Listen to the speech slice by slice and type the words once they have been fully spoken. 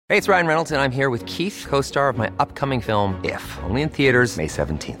Hey, it's Ryan Reynolds, and I'm here with Keith, co-star of my upcoming film, If, only in theaters May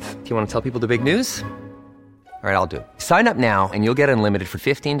 17th. Do you want to tell people the big news? All right, I'll do it. Sign up now and you'll get unlimited for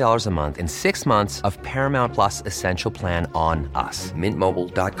 $15 a month and 6 months of Paramount Plus Essential Plan on us.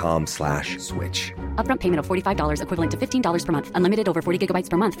 MintMobile.com/switch. Upfront payment of $45 equivalent to $15 per month. Unlimited over 40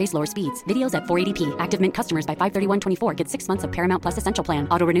 gigabytes per month. Face lower speeds. Videos at 480p. Active Mint customers by 531.24 get 6 months of Paramount Plus Essential Plan.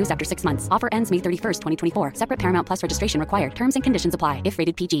 Auto renews after 6 months. Offer ends May 31st, 2024. Separate Paramount Plus registration required. Terms and conditions apply if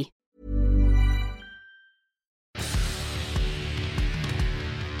rated PG.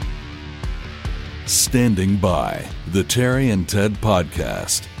 Standing By, the Terry and Ted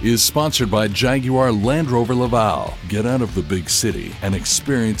podcast, is sponsored by Jaguar Land Rover Laval. Get out of the big city and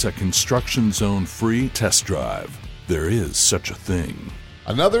experience a construction zone-free test drive. There is such a thing.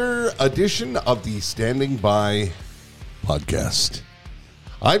 Another edition of the Standing By podcast.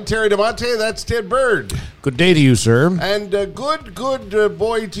 I'm Terry DeMonte, that's Ted Bird. Good day to you, sir. And good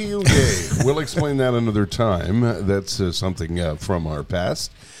boy to you, Dave. We'll explain that another time. That's something from our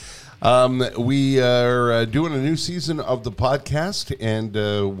past. We are doing a new season of the podcast,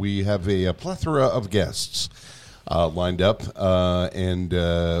 and we have a plethora of guests lined up. And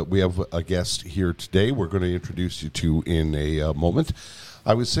we have a guest here today we're going to introduce you to in a moment.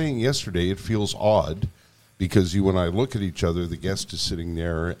 I was saying yesterday it feels odd because you and I look at each other, the guest is sitting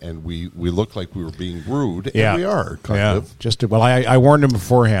there, and we look like we were being rude, and we are, kind of. I warned him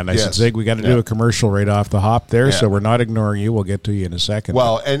beforehand. I said, Yes. Zig, we got to do a commercial right off the hop there, so we're not ignoring you. We'll get to you in a second.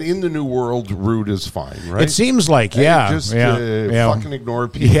 Well, and in the new world, rude is fine, right? It seems like, Just fucking ignore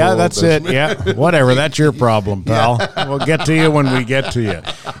people. Yeah, that's it. Yeah, whatever. That's your problem, pal. We'll get to you when we get to you.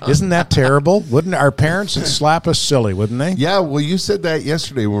 Isn't that terrible? Wouldn't our parents slap us silly, wouldn't they? Yeah, well, you said that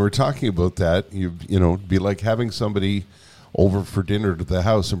yesterday when we were talking about that. You know, it'd be like having somebody over for dinner to the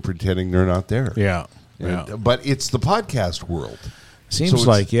house and pretending they're not there. Yeah. But it's the podcast world. Seems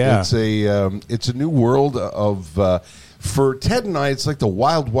like, yeah. It's a new world of for Ted and I. It's like the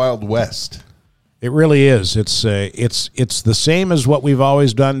wild, wild west. It really is. It's the same as what we've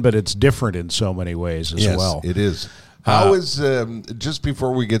always done, but it's different in so many ways as well. Yes, it is. How is just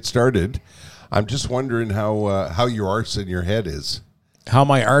before we get started? I'm just wondering how your arse in your head is. How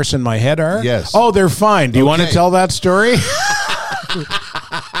my arse and my head are? Yes. Oh, they're fine. Do you want to tell that story?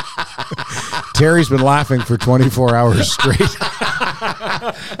 Terry's been laughing for 24 hours straight.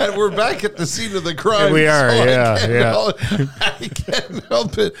 And we're back at the scene of the crime. We are, I can't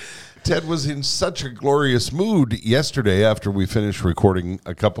help it. Ted was in such a glorious mood yesterday after we finished recording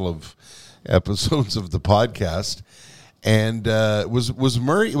a couple of episodes of the podcast. And was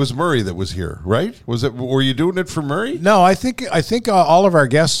Murray? It was Murray that was here, right? Were you doing it for Murray? No, I think all of our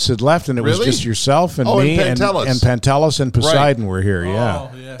guests had left, and it was just yourself and me and Pantelis and Poseidon were here.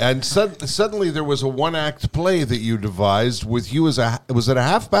 Yeah. And suddenly there was a one-act play that you devised with you as was it a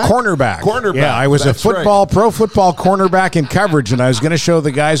halfback? Cornerback. Yeah, I was pro football cornerback in coverage, and I was going to show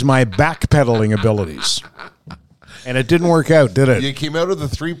the guys my backpedaling abilities. And it didn't work out, did it? You came out of the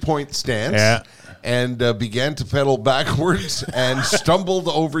three-point stance. Yeah. And began to pedal backwards and stumbled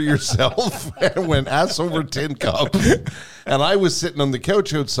over yourself and went ass over tin cup. And I was sitting on the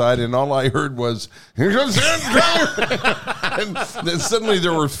couch outside, and all I heard was, "Here comes And then suddenly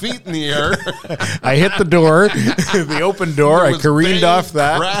there were feet in the air. I hit the door, the open door. I careened off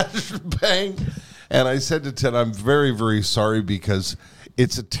that. Crash, bang. And I said to Ted, I'm very, very sorry because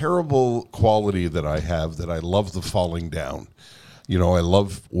it's a terrible quality that I have, that I love the falling down. You know, I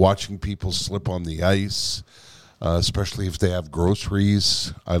love watching people slip on the ice, especially if they have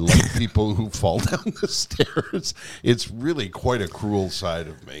groceries. I love people who fall down the stairs. It's really quite a cruel side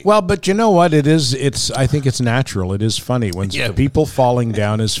of me. Well, but you know what? I think it's natural. It is funny. When people falling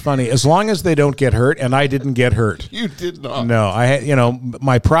down is funny, as long as they don't get hurt, and I didn't get hurt. You did not. No, I had,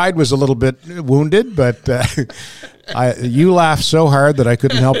 my pride was a little bit wounded, but you laughed so hard that I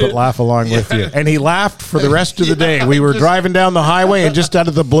couldn't help but laugh along with you. And he laughed for the rest of the day. We were driving down the highway, and just out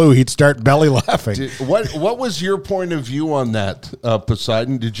of the blue, he'd start belly laughing. What was your point of view on that,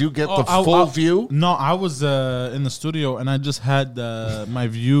 Poseidon? Did you get the full view? No, I was in the studio, and I just had my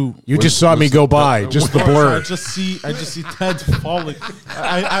view. You just saw me go by, just the blur. I just see Ted falling.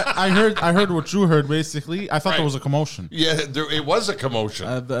 I heard what you heard. Basically, I thought there was a commotion. Yeah, it was a commotion.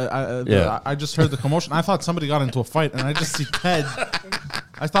 I just heard the commotion. I thought somebody got into a fight, and I just see Ted.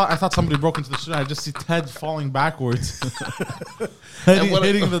 I thought somebody broke into the studio. I just see Ted falling backwards,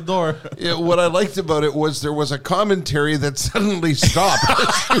 hitting the door. Yeah, what I liked about it was there was a commentary that suddenly stopped.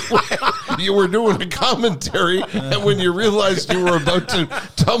 You were doing a commentary, and when you realized you were about to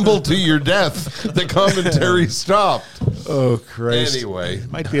tumble to your death, the commentary stopped. Oh, Christ. Anyway.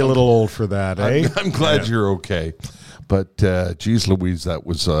 Might be a little old for that, eh? I'm glad you're okay. But, geez Louise, that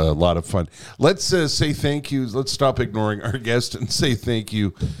was a lot of fun. Let's say thank you. Let's stop ignoring our guest and say thank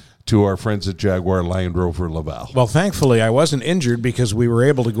you to our friends at Jaguar Land Rover Laval. Well, thankfully, I wasn't injured because we were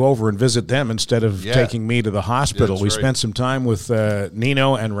able to go over and visit them instead of taking me to the hospital. We spent some time with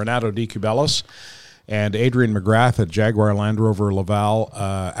Nino and Renato DiCubellis and Adrian McGrath at Jaguar Land Rover Laval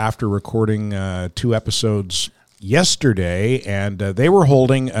after recording 2 episodes yesterday, and they were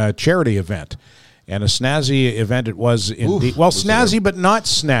holding a charity event. And a snazzy event it was indeed. Well, snazzy, but not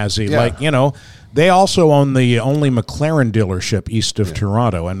snazzy. Yeah. Like, they also own the only McLaren dealership east of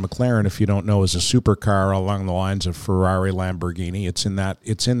Toronto. And McLaren, if you don't know, is a supercar along the lines of Ferrari, Lamborghini. It's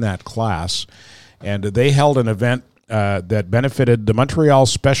in that class. And they held an event that benefited the Montreal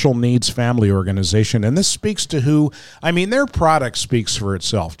Special Needs Family Organization. And this speaks to their product speaks for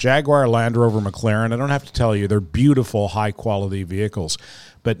itself. Jaguar, Land Rover, McLaren, I don't have to tell you, they're beautiful, high-quality vehicles.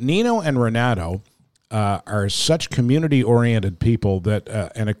 But Nino and Renato are such community-oriented people that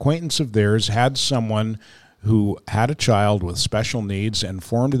an acquaintance of theirs had someone who had a child with special needs and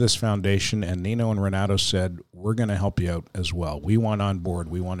formed this foundation, and Nino and Renato said, we're going to help you out as well. We want on board.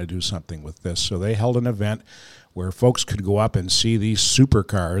 We want to do something with this. So they held an event where folks could go up and see these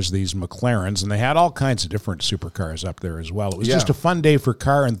supercars, these McLarens, and they had all kinds of different supercars up there as well. It was just a fun day for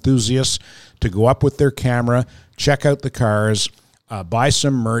car enthusiasts to go up with their camera, check out the cars, buy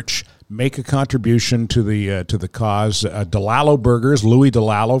some merch, make a contribution to the cause. DeLallo Burgers, Louis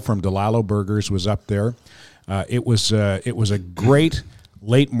DeLallo from DeLallo Burgers was up there. It was a great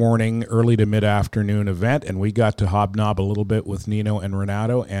late morning, early to mid-afternoon event, and we got to hobnob a little bit with Nino and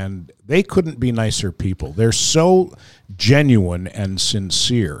Renato, and they couldn't be nicer people. They're so genuine and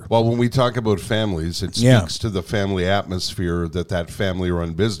sincere. Well, when we talk about families, it speaks to the family atmosphere that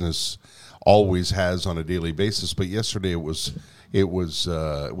family-run business always has on a daily basis. But yesterday it was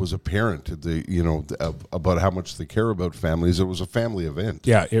apparent about how much they care about families. It was a family event.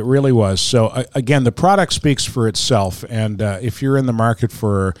 Yeah, it really was. So again, the product speaks for itself. And if you're in the market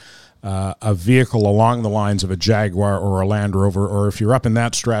for a vehicle along the lines of a Jaguar or a Land Rover, or if you're up in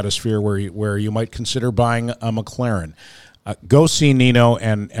that stratosphere where you might consider buying a McLaren, go see Nino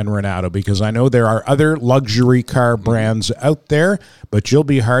and Renato, because I know there are other luxury car brands out there, but you'll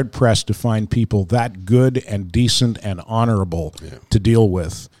be hard-pressed to find people that good and decent and honorable to deal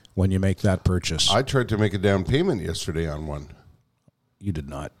with when you make that purchase. I tried to make a down payment yesterday on one. You did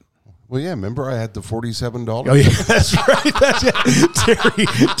not. Well, yeah, remember I had the $47? Oh, yeah, that's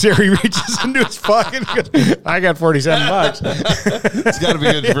right. Terry reaches into his pocket and goes, I got $47. It's got to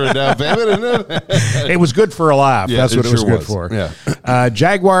be good for a down payment, isn't it? It was good for a laugh. Yeah, that's what it was good for. Yeah.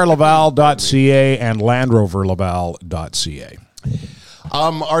 JaguarLaval.ca and LandRoverLaval.ca.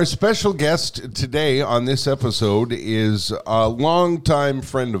 Our special guest today on this episode is a longtime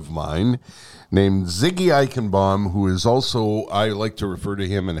friend of mine named Ziggy Eichenbaum, who is also, I like to refer to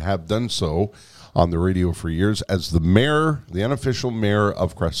him and have done so on the radio for years, as the mayor, the unofficial mayor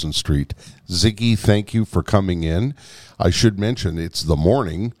of Crescent Street. Ziggy, thank you for coming in. I should mention it's the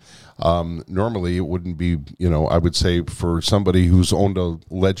morning. Normally it wouldn't be, I would say for somebody who's owned a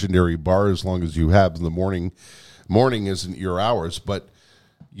legendary bar as long as you have, in the morning isn't your hours, but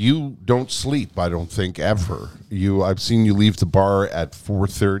you don't sleep, I don't think, ever. I've seen you leave the bar at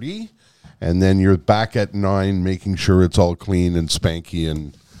 4:30, and then you're back at 9 making sure it's all clean and spanky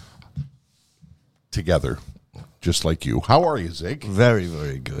and together, just like you. How are you, Zig? Very,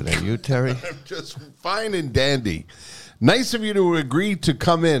 very good. And you, Terry? I'm just fine and dandy. Nice of you to agree to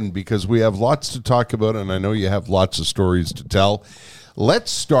come in, because we have lots to talk about, and I know you have lots of stories to tell.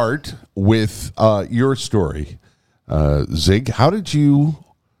 Let's start with your story, Zig. How did you...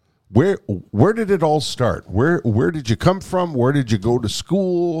 Where did it all start? Where did you come from? Where did you go to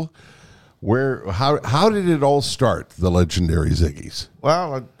school? How did it all start, the legendary Ziggies?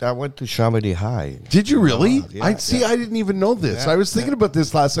 Well, I went to Chamonix High. Did you really? Yeah, I didn't even know this. I was thinking about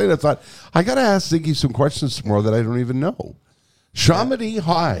this last night. I thought, I got to ask Ziggy some questions tomorrow that I don't even know. Chamonix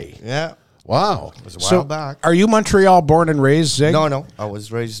High. Yeah. Wow. It was a while back. Are you Montreal born and raised, Zig? No. I was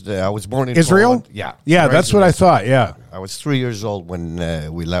born in Israel? Poland. Yeah. Yeah, that's what I thought, yeah. I was 3 years old when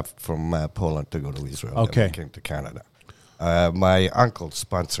we left from Poland to go to Israel. Okay. Then we came to Canada. My uncle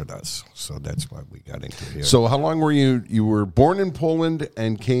sponsored us, so that's why we got into here. So how long were you were born in Poland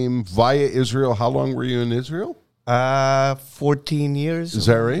and came via Israel. How long were you in Israel? 14 years. Is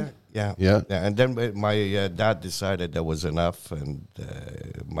that right? Yeah. And then my dad decided that was enough, and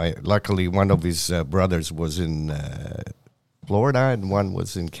luckily one of his brothers was in Florida and one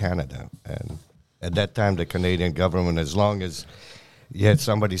was in Canada. And at that time, the Canadian government, as long as you had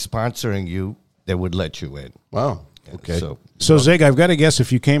somebody sponsoring you, they would let you in. Wow. Okay. So Zig, I've got to guess,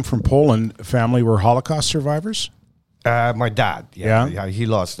 if you came from Poland, family were Holocaust survivors? My dad. Yeah? Yeah, he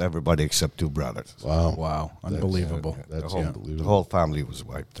lost everybody except 2 brothers. Wow. Unbelievable. That's The unbelievable. whole family was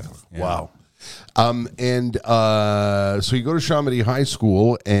wiped out. Wow. And so you go to Chamonix High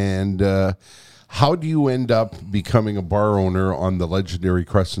School, and how do you end up becoming a bar owner on the legendary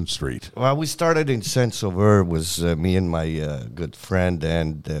Crescent Street? Well, we started in Saint-Sauveur, was me and my good friend,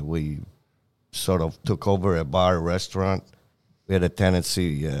 and we sort of took over a bar restaurant. We had a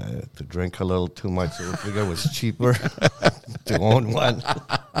tendency to drink a little too much, so we figured it was cheaper to own one.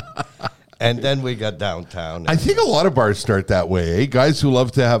 And then we got downtown. I think a lot of bars start that way, eh? Guys who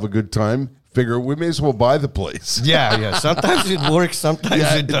love to have a good time figure we may as well buy the place. Yeah. Sometimes it works, sometimes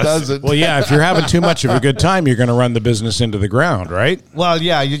it doesn't. Well, yeah, if you're having too much of a good time, you're going to run the business into the ground, right? Well,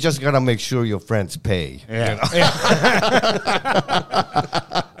 yeah, you just got to make sure your friends pay. Yeah.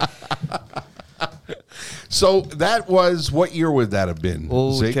 So that was, what year would that have been?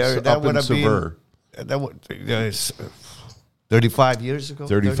 Oh, Ziggs, Terry, up that in would have Sauveur. been 35 years ago.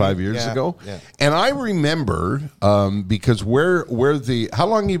 35 years Yeah, ago. yeah. And I remember, because how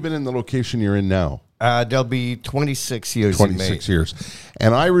long have you been in the location you're in now? There'll be 26 years in May. 26 years.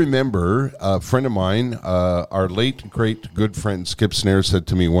 And I remember a friend of mine, our late, great, good friend Skip Snare, said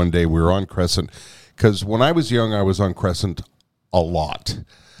to me one day, we were on Crescent, because when I was young, I was on Crescent a lot.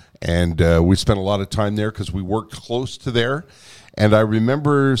 And we spent a lot of time there because we worked close to there. And I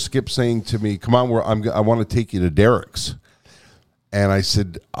remember Skip saying to me, come on, I want to take you to Derek's. And I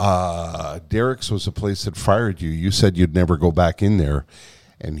said, Derek's was a place that fired you. You said you'd never go back in there.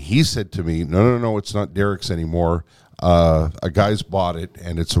 And he said to me, no, it's not Derek's anymore. A guy's bought it,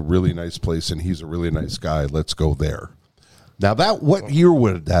 and it's a really nice place, and he's a really nice guy. Let's go there. Now, what year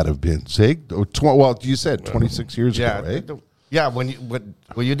would that have been, Zig? Well, you said 26 years ago, eh? Yeah,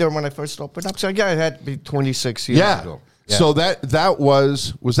 were you there when I first opened up? So, yeah, it had to be 26 years ago. Yeah. So that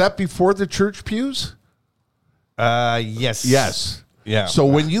was that before the church pews? Yes. Yes. Yeah. So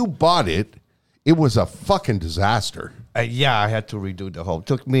when you bought it, it was a fucking disaster. Yeah, I had to redo the whole. It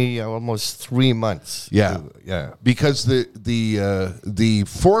took me almost 3 months. Yeah. Yeah. Because the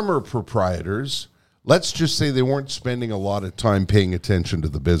former proprietors, let's just say they weren't spending a lot of time paying attention to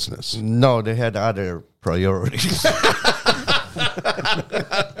the business. No, they had other priorities.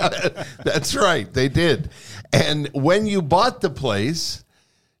 That's right, they did. And when you bought the place,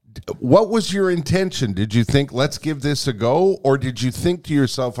 what was your intention? Did you think, let's give this a go? Or did you think to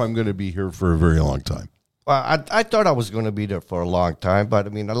yourself, I'm going to be here for a very long time? Well, I thought I was going to be there for a long time, but I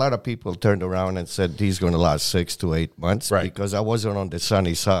mean, a lot of people turned around and said he's going to last 6 to 8 months, right? Because I wasn't on the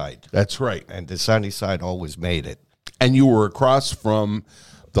sunny side. That's right. And the sunny side always made it. And you were across from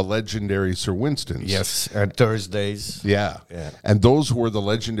the legendary Sir Winston's. Yes, and Thursdays. Yeah. And those were the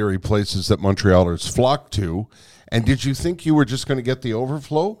legendary places that Montrealers flocked to. And did you think you were just going to get the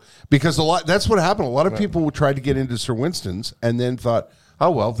overflow? Because that's what happened. A lot of people would try to get into Sir Winston's and then thought,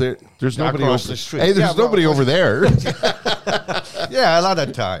 oh, well, there's nobody across over the street. Hey, there's nobody over there. Yeah, a lot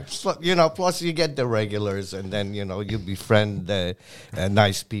of times. But, plus you get the regulars, and then, you befriend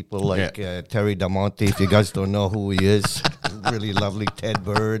nice people like Terry Damonte, if you guys don't know who he is. Really lovely Ted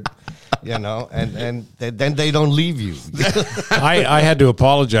Bird, and then they don't leave you. I had to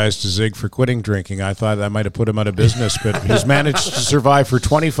apologize to Zig for quitting drinking. I thought I might have put him out of business, but he's managed to survive for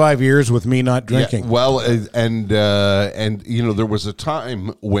 25 years with me not drinking. Yeah, well, and there was a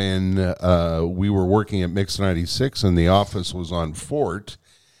time when we were working at Mix 96 and the office was on Fort.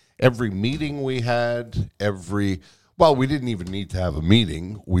 Every meeting we had, we didn't even need to have a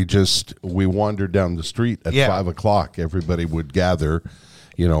meeting. We wandered down the street at 5 o'clock. Everybody would gather,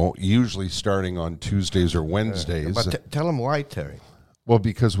 usually starting on Tuesdays or Wednesdays. But tell them why, Terry. Well,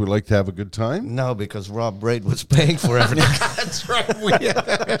 because we like to have a good time? No, because Rob Braid was paying for everything. That's right.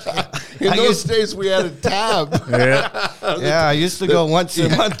 In those days, we had a tab. Yeah, I used to go once a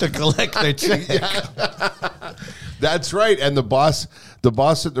month to collect their check. That's right. And the boss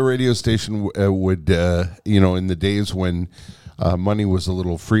at the radio station would, in the days when money was a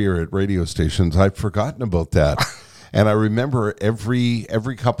little freer at radio stations, I'd forgotten about that. And I remember every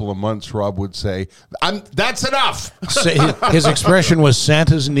couple of months, Rob would say, that's enough. His expression was,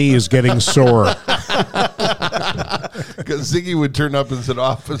 Santa's knee is getting sore. Because Ziggy would turn up in his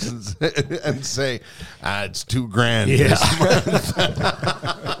office and say, it's $2,000. Yeah.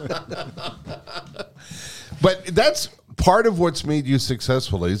 But that's part of what's made you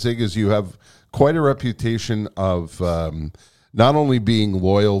successful, Zig, is you have quite a reputation of not only being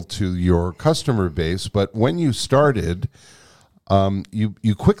loyal to your customer base, but when you started,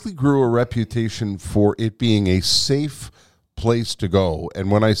 you quickly grew a reputation for it being a safe place to go.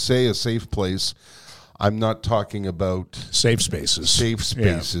 And when I say a safe place, I'm not talking about Safe spaces. safe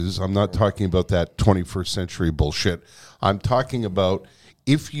spaces. I'm not talking about that 21st century bullshit. I'm talking about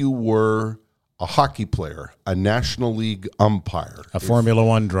if you were a hockey player, a National League umpire, A Formula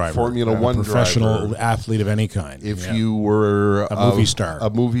One driver. Formula One professional driver, athlete of any kind. if you were A movie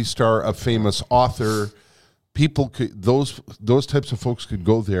star. a famous author, people could those types of folks could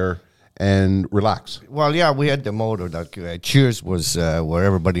go there and relax. Well, yeah, we had the motto that Cheers was where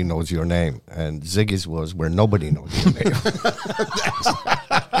everybody knows your name, and Ziggy's was where nobody knows your name.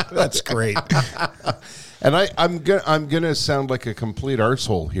 That's great. And I'm gonna sound like a complete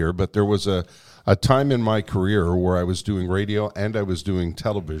arsehole here, but there was a time in my career where I was doing radio and I was doing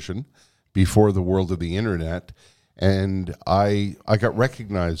television before the world of the internet, and I got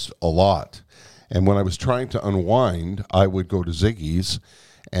recognized a lot. And when I was trying to unwind, I would go to Ziggy's,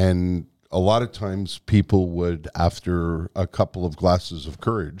 and a lot of times people would, after a couple of glasses of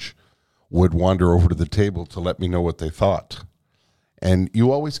courage, would wander over to the table to let me know what they thought. And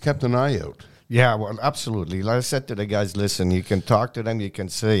you always kept an eye out. Yeah, well, absolutely. Like I said to the guys, listen, you can talk to them, you can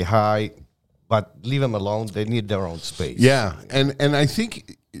say hi, but leave them alone. They need their own space. Yeah, and I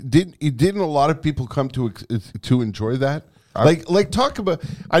think didn't a lot of people come to enjoy that? Like talk about.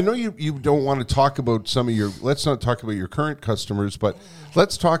 I know you don't want to talk about some of your. Let's not talk about your current customers, but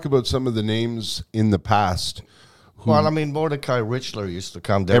let's talk about some of the names in the past. Well, I mean, Mordecai Richler used to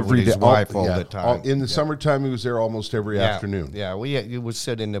come there with his wife all the time. In the summertime, he was there almost every afternoon. Yeah, he would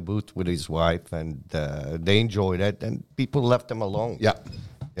sit in the booth with his wife, and they enjoyed it, and people left him alone. Yeah.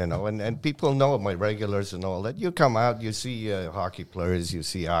 You know, and people know my regulars and all that. You come out, you see hockey players, you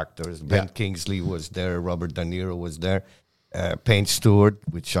see actors. Ben Kingsley was there, Robert De Niro was there. Payne Stewart,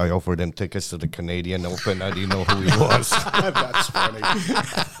 which I offered him tickets to the Canadian Open. I didn't know who he was. That's funny.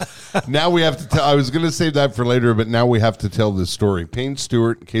 Now we have to tell. I was going to save that for later, but now we have to tell this story. Payne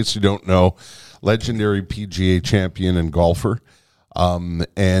Stewart, in case you don't know, legendary PGA champion and golfer,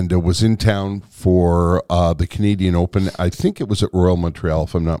 and was in town for the Canadian Open. I think it was at Royal Montreal,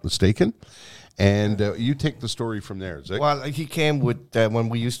 if I'm not mistaken. And you take the story from there, Zig. Well, he came with, when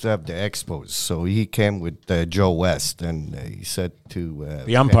we used to have the expos, so he came with Joe West, and he said to...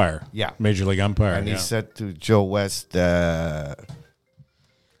 The umpire. Yeah. Major League umpire. And he said to Joe West... That's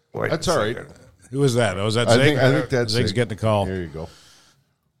all right. Who was that? Oh, was that Zig? I think that's Zig's Zig. getting the call. There you go.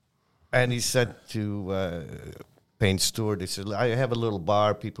 And he said to Payne Stewart, he said, I have a little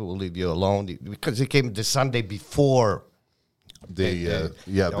bar, people will leave you alone. Because he came the Sunday before... He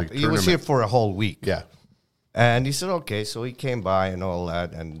was here for a whole week. Yeah. And he said, okay. So he came by and all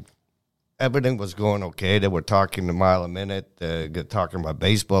that, and everything was going okay. They were talking a mile a minute, talking about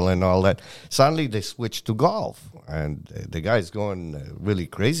baseball and all that. Suddenly they switched to golf, and the guy's going really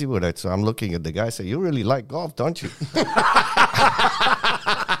crazy with it. So I'm looking at the guy, say, you really like golf, don't you?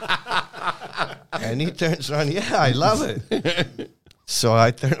 And he turns around, yeah, I love it. So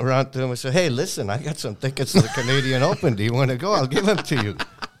I turned around to him and said, hey, listen, I got some tickets to the Canadian Open. Do you want to go? I'll give them to you.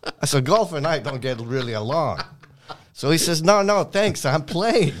 I said, golf and I don't get really along. So he says, no, thanks. I'm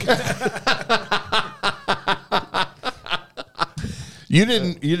playing. You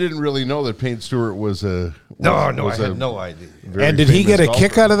didn't really know that Payne Stewart was a... No, I had no idea. And did he get a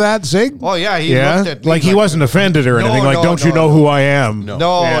kick out of that, Zig? Oh, yeah. He looked at me like he wasn't offended or anything. Don't you know who I am?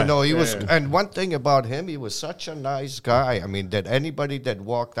 No, he was. And one thing about him, he was such a nice guy. I mean, that anybody that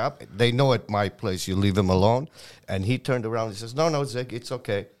walked up, they know at my place, you leave him alone. And he turned around and says, no, Zig, it's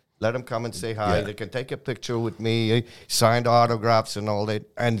okay. Let him come and say hi. Yeah. They can take a picture with me. He signed autographs and all that,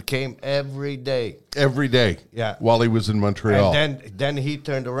 and came every day. Every day. Yeah. While he was in Montreal. And then he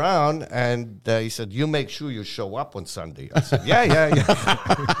turned around and he said, you make sure you show up on Sunday. I said, yeah.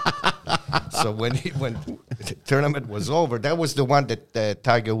 So when the tournament was over, that was the one that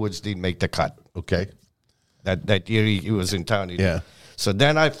Tiger Woods didn't make the cut. Okay. That year he was in town. So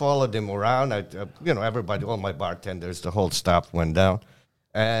then I followed him around. Everybody, all my bartenders, the whole staff went down.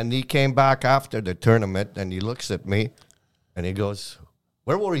 And he came back after the tournament, and he looks at me, and he goes,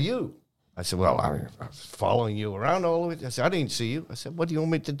 where were you? I said, well, I was following you around all the way. I said, I didn't see you. I said, what do you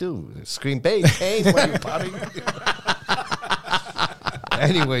want me to do? Scream, hey, what are you partying?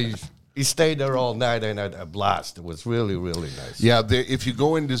 Anyway, he stayed there all night and had a blast. It was really, really nice. Yeah, if you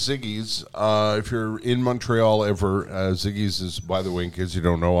go into Ziggy's, if you're in Montreal ever, Ziggy's is, by the way, in case you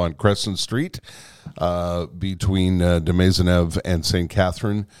don't know, on Crescent Street. Between de Maisonneuve and St.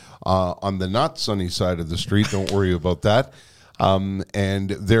 Catherine. On the not sunny side of the street, don't worry about that. And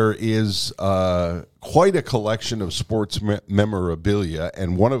there is quite a collection of sports memorabilia.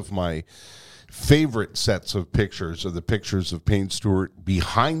 And one of my favorite sets of pictures are the pictures of Payne Stewart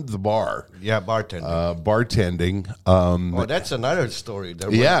behind the bar. Yeah, bartending. Bartending. That's another story.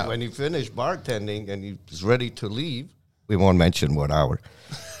 Yeah. When he finished bartending and he was ready to leave, we won't mention what hour.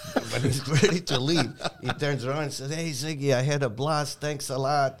 When he's ready to leave, he turns around and says, "Hey, Ziggy, I had a blast. Thanks a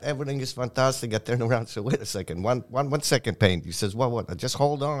lot. Everything is fantastic." I turn around and say, "Wait a second. One second, Payne." He says, "What? Just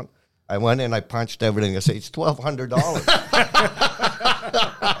hold on." I went in, I punched everything. I say, "It's $1,200.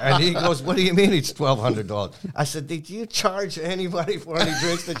 And he goes, "What do you mean it's $1,200? I said, "Did you charge anybody for any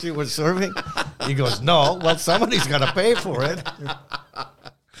drinks that you were serving?" He goes, "No." Well, somebody's got to pay for it.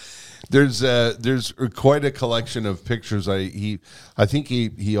 There's quite a collection of pictures. I think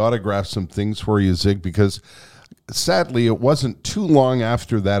he autographed some things for you, Zig, because sadly it wasn't too long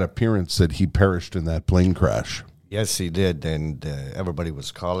after that appearance that he perished in that plane crash. Yes, he did, and everybody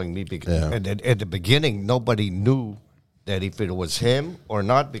was calling me because at the beginning nobody knew that if it was him or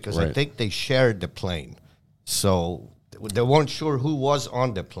not, because I think they shared the plane, so they weren't sure who was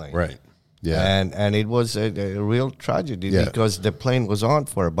on the plane. Right. Yeah. And it was a real tragedy because the plane was on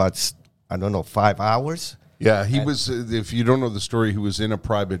for about 5 hours. Yeah, he was. If you don't know the story, he was in a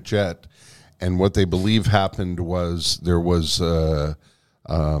private jet, and what they believe happened was there's a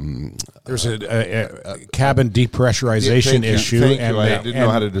cabin depressurization issue, and I didn't know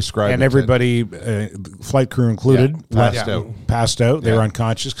how to describe it. And everybody, flight crew included, passed out. They were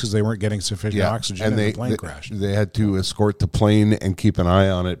unconscious because they weren't getting sufficient oxygen, and the plane crashed. They had to escort the plane and keep an eye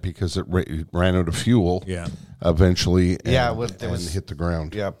on it because it ran out of fuel. Yeah. Eventually, and hit the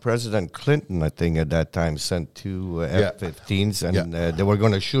ground. Yeah, President Clinton, I think, at that time sent 2 F-15s, and they were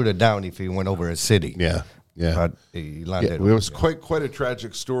going to shoot it down if he went over a city. Yeah. Yeah, but he landed. It was quite a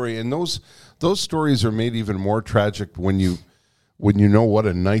tragic story, and those stories are made even more tragic when you know what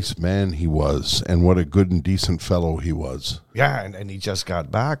a nice man he was and what a good and decent fellow he was. Yeah, and he just got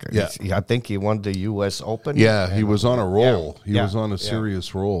back. Yeah. I think he won the U.S. Open. Yeah, he was on a roll. He was on a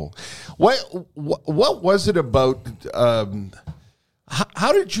serious roll. What was it about?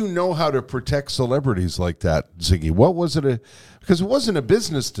 How did you know how to protect celebrities like that, Ziggy? What was it? Because it wasn't a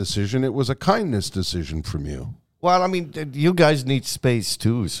business decision; it was a kindness decision from you. Well, I mean, you guys need space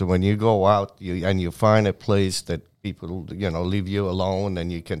too. So when you go out and you find a place that people, leave you alone,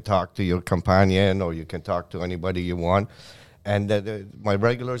 and you can talk to your companion or you can talk to anybody you want, and my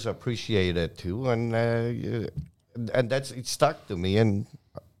regulars appreciate it too, and it stuck to me. And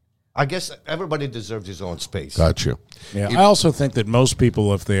I guess everybody deserves his own space. Got you. Yeah, I also think that most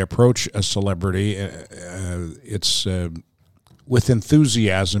people, if they approach a celebrity, it's with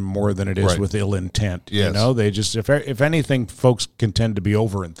enthusiasm more than it is with ill intent. Yes. They just, if anything, folks can tend to be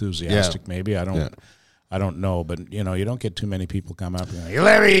over enthusiastic. Maybe I don't know, but you don't get too many people come up and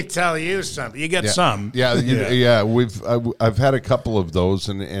let me tell you something. You get some. Yeah. I've had a couple of those,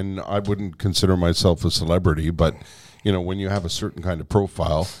 and I wouldn't consider myself a celebrity, but when you have a certain kind of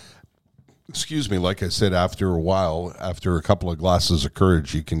profile. Excuse me, like I said, after a while, after a couple of glasses of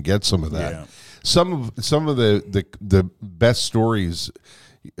courage, you can get some of that. Yeah. Some of the best stories,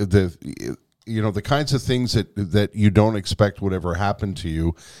 the kinds of things that you don't expect would ever happen to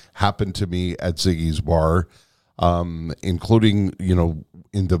you, happened to me at Ziggy's bar, including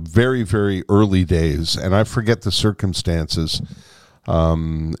in the very, very early days, and I forget the circumstances.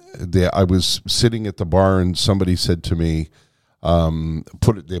 I was sitting at the bar and somebody said to me,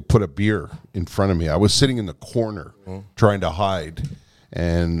 they put a beer in front of me. I was sitting in the corner trying to hide,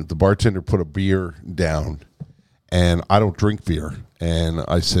 and the bartender put a beer down, and I don't drink beer. And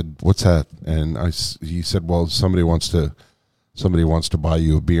I said, "What's that?" And he said, "Well, somebody wants to buy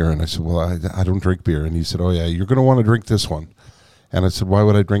you a beer." And I said, "Well, I don't drink beer." And he said, "Oh yeah, you're going to want to drink this one." And I said, "Why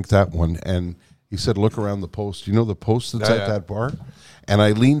would I drink that one?" And he said, "Look around the post. You know the post that's at that bar?" And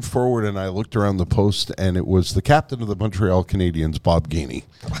I leaned forward and I looked around the post, and it was the captain of the Montreal Canadiens, Bob Gainey,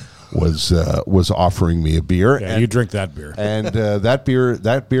 was offering me a beer. Yeah, you drink that beer, and that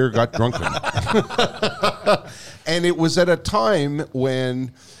beer got drunken. And it was at a time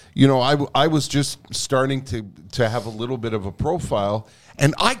when, I was just starting to have a little bit of a profile,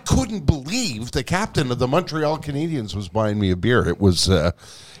 and I couldn't believe the captain of the Montreal Canadiens was buying me a beer. It was,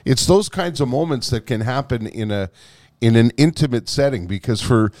 it's those kinds of moments that can happen in an intimate setting, because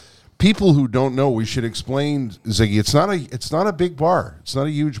for people who don't know, we should explain, Ziggy, it's not a big bar. It's not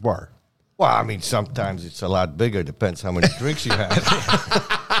a huge bar. Well, I mean, sometimes it's a lot bigger. Depends how many drinks you had.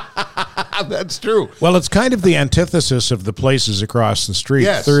 That's true. Well, it's kind of the antithesis of the places across the street.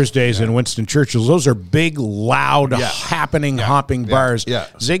 Yes. Thursdays in Winston Churchill's. Those are big, loud, happening, hopping bars. Yeah.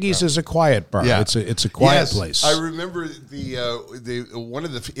 Ziggy's is a quiet bar. Yeah. It's a quiet place. I remember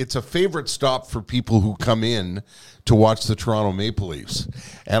it's a favorite stop for people who come in to watch the Toronto Maple Leafs.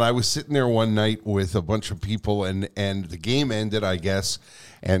 And I was sitting there one night with a bunch of people, and the game ended, I guess,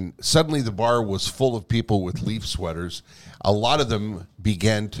 and suddenly the bar was full of people with Leaf sweaters. A lot of them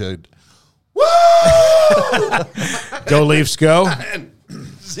began to, woo! Go Leafs, go. And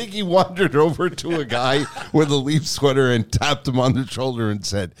Ziggy wandered over to a guy with a Leaf sweater and tapped him on the shoulder and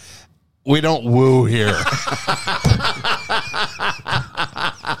said, "We don't woo here.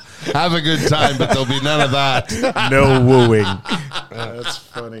 Have a good time, but there'll be none of that." No wooing. That's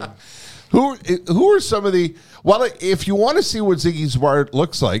funny. Who are some of the... Well, if you want to see what Ziggy's bar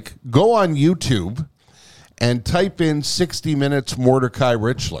looks like, go on YouTube and type in 60 Minutes Mordecai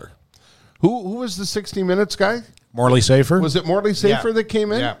Richler. Who was the 60 Minutes guy? Morley Safer? Was it Morley Safer that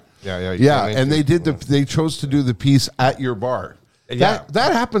came in? Yeah. And they chose to do the piece at your bar. Yeah.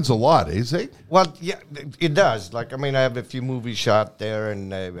 That happens a lot, Zig? Well, yeah, it does. Like, I mean, I have a few movies shot there,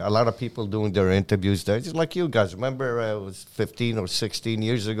 and a lot of people doing their interviews there. Just like you guys. Remember, it was 15 or 16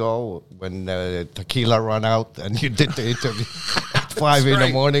 years ago when tequila ran out, and you did the interview at 5 in the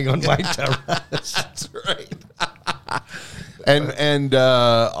morning on my terrace. That's right. And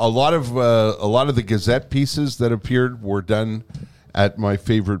a lot of the Gazette pieces that appeared were done at my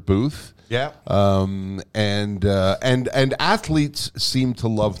favorite booth. Yeah. And athletes seem to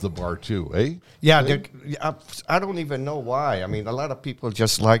love the bar too, eh? Yeah, I don't even know why. I mean, a lot of people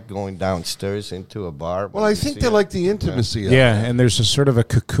just like going downstairs into a bar. Well, I think they like the intimacy of it. Yeah, and there's a sort of a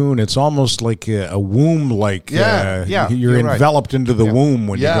cocoon. It's almost like a womb-like. You're enveloped into the womb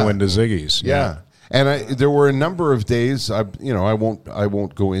when you go into Ziggy's. Yeah. And there were a number of days. I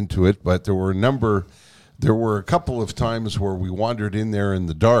won't go into it, but there were a couple of times where we wandered in there in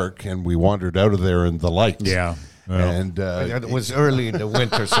the dark, and we wandered out of there in the light. Yeah. Well. And it was early in the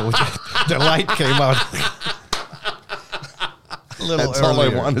winter, so the light came out a little that's earlier. all I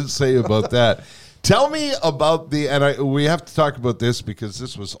want to say about that. Tell me about we have to talk about this because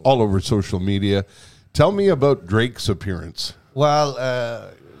this was all over social media. Tell me about Drake's appearance.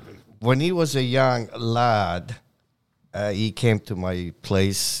 Well, when he was a young lad, he came to my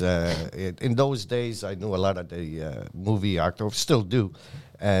place. In those days, I knew a lot of the movie actors, still do.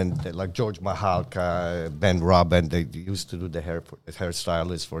 And like George Mahalka, Ben Robin, they used to do the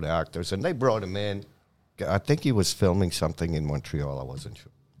hairstylists for the actors. And they brought him in. I think he was filming something in Montreal. I wasn't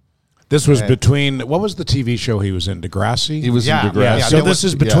sure. This was between, what was the TV show he was in, Degrassi? He was in Degrassi. Yeah, so this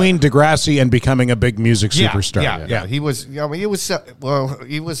is between Degrassi and becoming a big music superstar. Yeah. He was,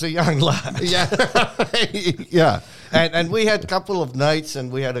 he was a young lad. Yeah. And we had a couple of nights,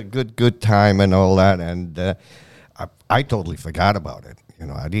 and we had a good time and all that. And I totally forgot about it.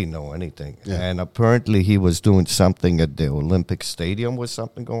 I didn't know anything. Yeah. And apparently he was doing something at the Olympic Stadium. Was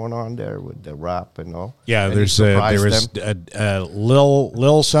something going on there with the rap and all? Yeah, and there was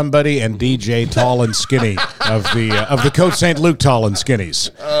Lil somebody and DJ Tall and Skinny of the Côte St. Luc Tall and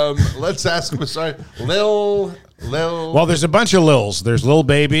Skinnies. Let's ask him. Sorry, Lil. Well, there's a bunch of Lils. There's Lil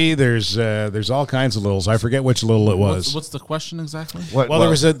Baby. There's all kinds of Lils. I forget which Lil it was. What's the question exactly?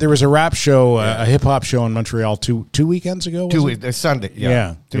 There was a rap show, a hip hop show in Montreal two weekends ago. Sunday.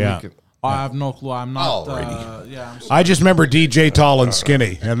 Yeah. I have no clue. I'm not. I just remember DJ Tall and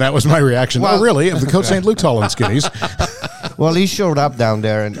Skinny, and that was my reaction. Well, really? The Côte St. Luc Tall and Skinnies. Well, he showed up down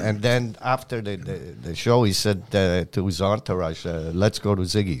there, and then after the show, he said to his entourage, let's go to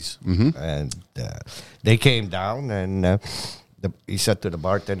Ziggy's. Mm-hmm. And they came down, and he said to the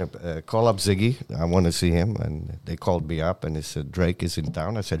bartender, call up Ziggy. I want to see him. And they called me up, and he said, Drake is in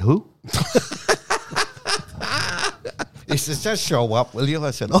town. I said, who? He says, just show up, will you?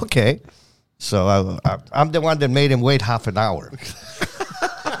 I said, okay. So I'm the one that made him wait half an hour.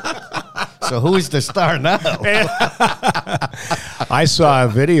 So who is the star now? I saw a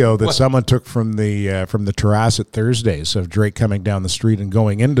video that someone took from the terrace at Thursdays of Drake coming down the street and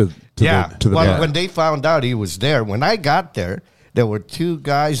going into the bar. When they found out he was there, when I got there were two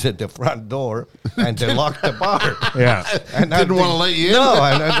guys at the front door, and they locked the bar. Yeah, and didn't want to let you in. No,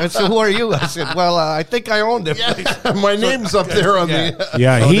 and I said, "Who are you?" I said, "Well, I think I own the place." My name's up there on the.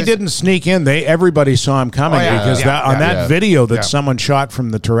 Yeah, he didn't sneak in. Everybody saw him coming because that video that someone shot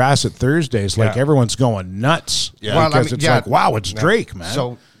from the terrace at Thursdays, like everyone's going nuts. Yeah. Because it's like, wow, it's Drake, man.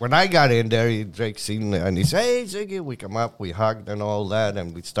 So when I got in there, Drake seen me, and he said, "Hey, Ziggy," we come up, we hugged and all that,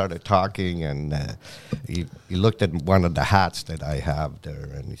 and we started talking, and he looked at one of the hats that I have there,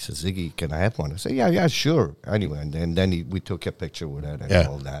 and he said, "Ziggy, can I have one?" I said, "Yeah, sure." Anyway, and then we took a picture with it and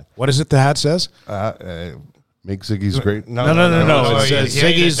all that. What is it the hat says? Make Ziggy's great. No. It says Ziggy's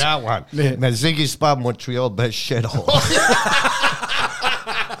Ziggy's- that one. Man, Ziggy's Pub, Montreal, best shithole.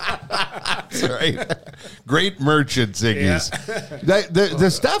 That's right. Great merch at Ziggy's. The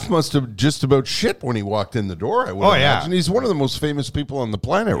staff must have just about shit when he walked in the door, I would imagine. He's one of the most famous people on the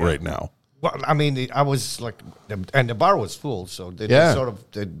planet right now. Well, I mean, I was like, and the bar was full, so they sort of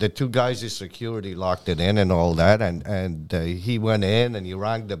the two guys in security locked it in and all that, and he went in and he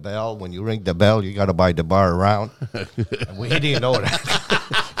rang the bell. When you ring the bell, you got to buy the bar around. He didn't know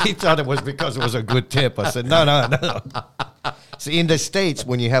that. He thought it was because it was a good tip. I said, no. See, in the States,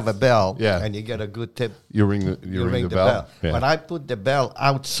 when you have a bell and you get a good tip, you ring the bell. Yeah. But I put the bell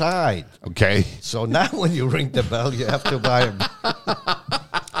outside. Okay. So now when you ring the bell, you have to buy a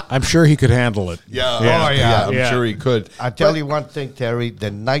I'm sure he could handle it. I'm sure he could. I tell you one thing, Terry,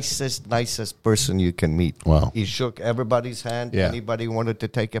 the nicest person you can meet. Wow. He shook everybody's hand. Yeah. Anybody wanted to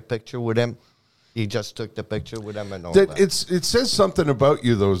take a picture with him, he just took the picture with him and all that. It says something about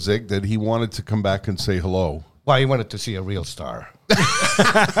you, though, Zig, that he wanted to come back and say hello. Well, he wanted to see a real star.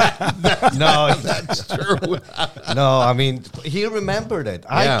 That's true. No, I mean, he remembered it.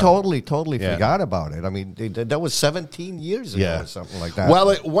 I totally forgot about it. I mean, that was 17 years ago or something like that.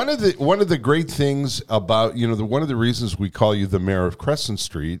 Well, one of the great things about, one of the reasons we call you the mayor of Crescent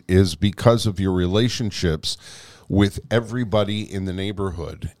Street is because of your relationships with everybody in the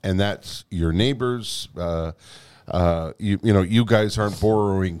neighborhood. And that's your neighbors. You guys aren't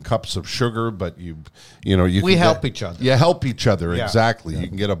borrowing cups of sugar, but we help each other. You help each other, Yeah. exactly. You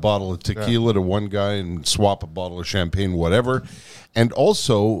can get a bottle of tequila to one guy and swap a bottle of champagne, whatever. And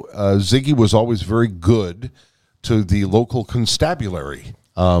also, Ziggy was always very good to the local constabulary.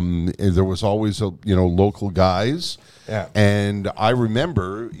 There was always local guys. Yeah. And I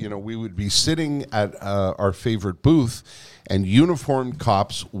remember, we would be sitting at our favorite booth, and uniformed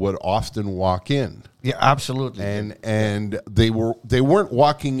cops would often walk in. Yeah, absolutely. And they weren't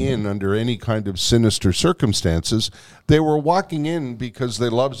walking in under any kind of sinister circumstances. They were walking in because they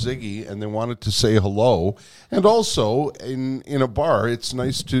loved Ziggy and they wanted to say hello. And also in a bar, it's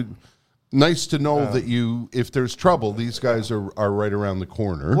nice to know that if there's trouble, these guys are right around the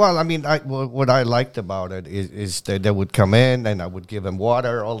corner. Well, I mean, what I liked about it is that they would come in and I would give them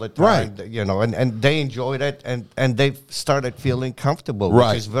water all the time, Right. And they enjoyed it and they started feeling comfortable, Right.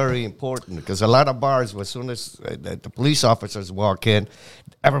 which is very important because a lot of bars, as soon as the police officers walk in,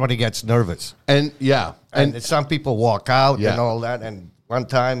 everybody gets nervous. And And some people walk out Yeah. and all that. And one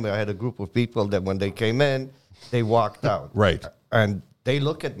time I had a group of people that when they came in, they walked out. Right. And they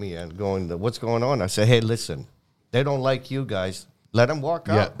look at me and going, "What's going on?" I say, "Hey, listen, they don't like you guys. Let them walk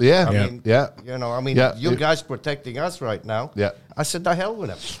out." Yeah. I Yeah. mean, Yeah. you guys protecting us right now. Yeah. I said, "The hell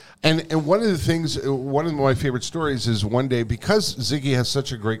with them." And one of the things, one of my favorite stories is one day, because Ziggy has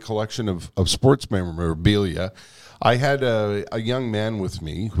such a great collection of sports memorabilia, I had a young man with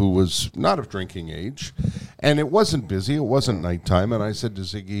me who was not of drinking age, and it wasn't busy, it wasn't nighttime, and I said to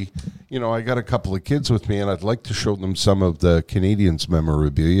Ziggy, I got a couple of kids with me, and I'd like to show them some of the Canadians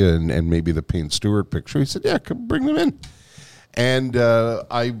memorabilia and maybe the Payne Stewart picture. He said, "Yeah, come bring them in." And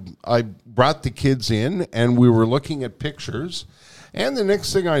I brought the kids in, and we were looking at pictures. And the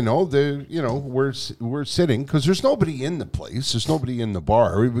next thing I know, we're sitting because there's nobody in the place. There's nobody in the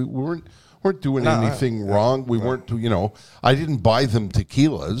bar. We weren't doing anything wrong. We weren't. I didn't buy them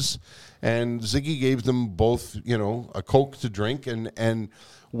tequilas, and Ziggy gave them both. A Coke to drink, and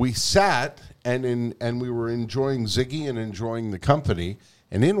we sat and we were enjoying Ziggy and enjoying the company.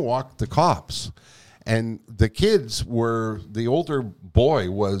 And in walked the cops. And the the older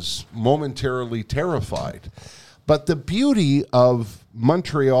boy was momentarily terrified. But the beauty of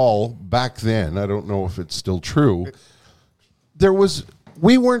Montreal back then, I don't know if it's still true,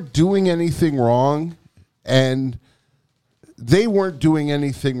 we weren't doing anything wrong, and they weren't doing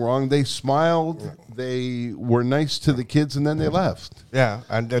anything wrong. They smiled, they were nice to the kids, and then they left. Yeah,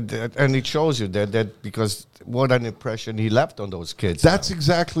 and it shows you that because what an impression he left on those kids. That's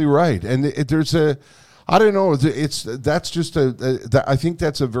exactly right. And there's I don't know. I think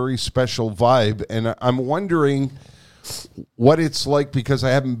that's a very special vibe, and I'm wondering what it's like because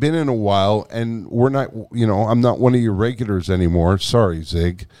I haven't been in a while, and we're not. I'm not one of your regulars anymore. Sorry,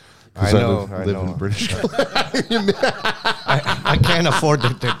 Zig. I know. Live in British Columbia. I can't afford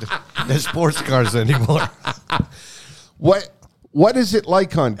the sports cars anymore. What is it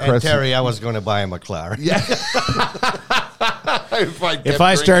like on Crescent? And Terry, I was going to buy him a car. Yeah. If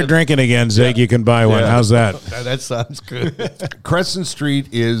I start drinking again, Zig, you can buy one. How's that? That sounds good. Crescent Street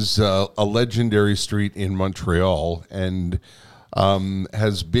is a legendary street in Montreal, and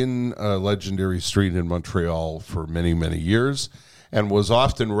has been a legendary street in Montreal for many, many years, and was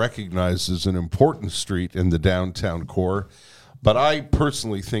often recognized as an important street in the downtown core. But I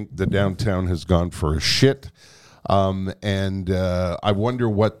personally think the downtown has gone for a shit, and I wonder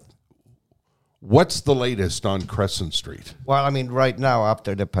what's the latest on Crescent Street? Well, I mean, right now,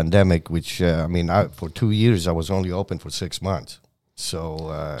 after the pandemic, which, for 2 years, I was only open for 6 months.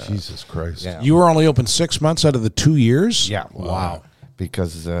 So, Jesus Christ. Yeah. You were only open 6 months out of the 2 years? Yeah. Wow.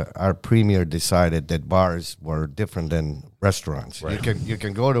 Because our premier decided that bars were different than restaurants. Right. You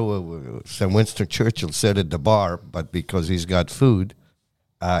can go to St. Winston Churchill, sit at the bar, but because he's got food,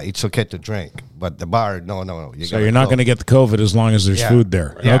 it's okay to drink. But the bar, no. So you're not going to get the COVID as long as there's food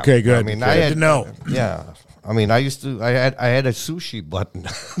there. Yeah. Okay, good. I mean, I had to know. Yeah. I mean, I had a sushi button.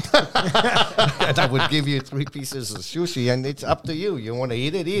 And I would give you 3 pieces of sushi, and it's up to you. You want to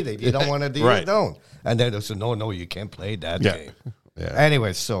eat it, eat it. You don't want to do it, don't. And then they said, no, you can't play that game. Yeah.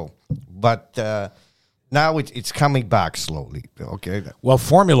 Anyway, but now it's coming back slowly. Okay. Well,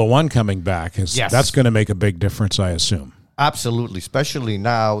 Formula One coming back, that's going to make a big difference, I assume. Absolutely, especially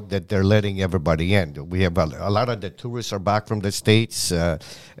now that they're letting everybody in. We have a lot of the tourists are back from the States.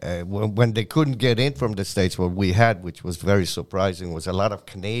 When they couldn't get in from the States, what we had, which was very surprising, was a lot of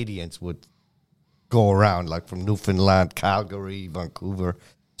Canadians would go around, like from Newfoundland, Calgary, Vancouver.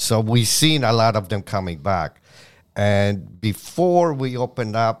 So we've seen a lot of them coming back. And before we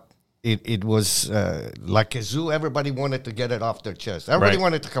opened up, it was like a zoo. Everybody wanted to get it off their chest. Everybody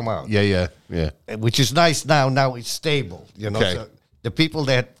wanted to come out. Yeah. Which is nice now. Now it's stable. Okay. So the people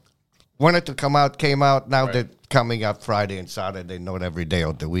that wanted to come out came out. Now they're coming out Friday and Saturday, not every day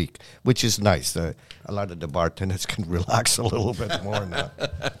of the week, which is nice. A lot of the bartenders can relax a little bit more now.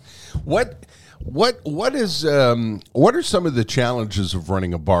 What are some of the challenges of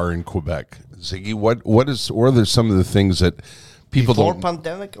running a bar in Quebec, Ziggy? What are some of the things that people before don't...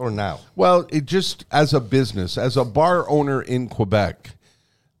 pandemic or now? Well, it just as a business, as a bar owner in Quebec,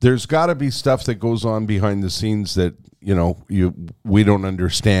 there's got to be stuff that goes on behind the scenes that we don't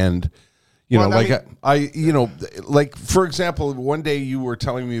understand. Like for example, one day you were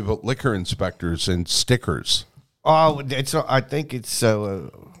telling me about liquor inspectors and stickers. Oh, I think it's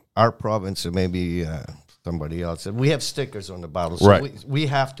our province or maybe somebody else. We have stickers on the bottles, so we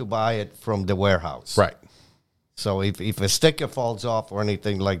have to buy it from the warehouse. Right. So if a sticker falls off or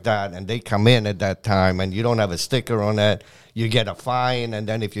anything like that, and they come in at that time and you don't have a sticker on it, you get a fine. And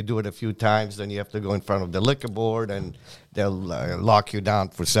then if you do it a few times, then you have to go in front of the liquor board, and they'll lock you down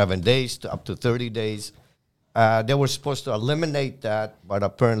for 7 days to up to 30 days. They were supposed to eliminate that, but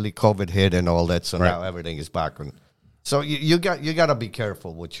apparently COVID hit and all that, so now everything is back on. So you got to be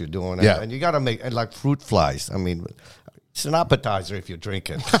careful what you're doing, and you got to make like fruit flies. I mean, it's an appetizer if you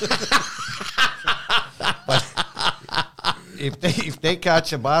drink it. But if they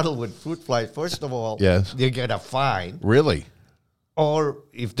catch a bottle with fruit flies, first of all, you get a fine. Really? Or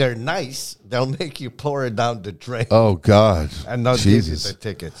if they're nice, they'll make you pour it down the drain. Oh, God. And not give you the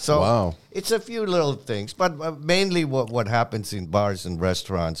ticket. So wow. It's a few little things. But mainly what happens in bars and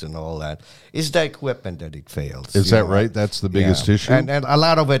restaurants and all that is the equipment that it fails. Is that right? That's the biggest issue? And a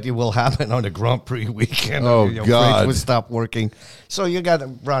lot of it will happen on the Grand Prix weekend. Oh, your God. fridge will stop working. So you got to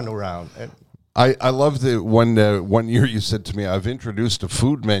run around. I love the one year you said to me, I've introduced a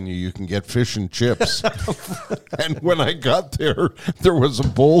food menu. You can get fish and chips. And when I got there was a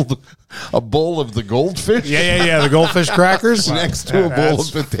bowl of the goldfish. Yeah, the goldfish crackers. Next to a bowl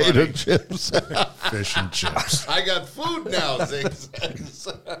of potato chips. Fish and chips. I got food now,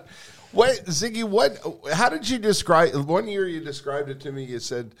 Ziggy. Wait, Ziggy, how did you describe, one year you described it to me, you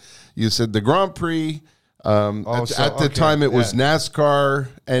said the Grand Prix, at the time it was NASCAR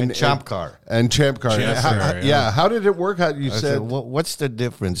and Champ Car. And Champ Car. How did it work? How you said? What's the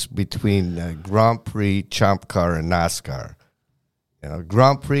difference between Grand Prix, Champ Car, and NASCAR?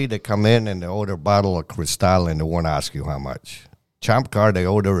 Grand Prix, they come in and they order a bottle of Cristal and they won't ask you how much. Champ Car, they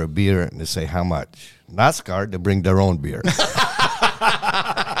order a beer and they say how much. NASCAR, they bring their own beer.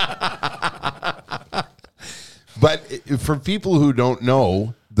 But for people who don't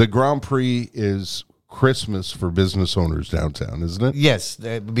know, the Grand Prix is Christmas for business owners downtown, isn't it? Yes,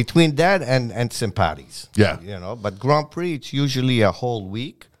 between that and St. Patty's. Yeah. But Grand Prix, it's usually a whole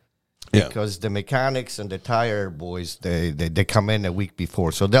week because the mechanics and the tire boys, they come in a week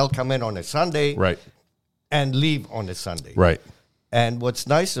before. So they'll come in on a Sunday and leave on a Sunday. Right. And what's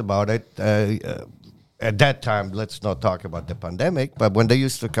nice about it, at that time, let's not talk about the pandemic, but when they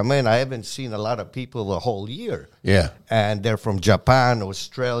used to come in, I haven't seen a lot of people the whole year. Yeah. And they're from Japan,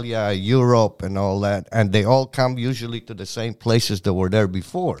 Australia, Europe, and all that. And they all come usually to the same places that were there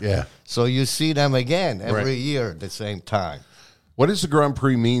before. Yeah. So you see them again every Right. year at the same time. What does the Grand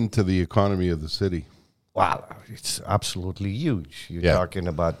Prix mean to the economy of the city? Wow, it's absolutely huge. You're Yeah. talking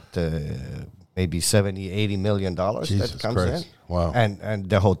about maybe $70-80 million Jesus that comes Christ. in. Wow. And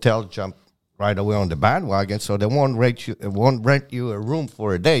the hotel jumped right away on the bandwagon, so they won't rent you a room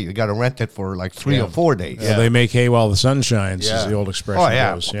for a day. You got to rent it for like 3 or 4 days. So they make hay while the sun shines, as Yeah. the old expression Oh,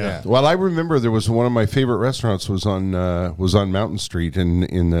 yeah. goes. Yeah. Well, I remember there was one of my favorite restaurants was on Mountain Street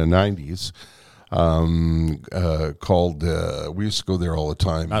in the 90s, called. We used to go there all the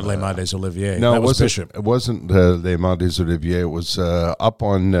time. Not Les Mondes Olivier. No, that it was wasn't. Bishop. It wasn't Les Mondes Olivier. It was up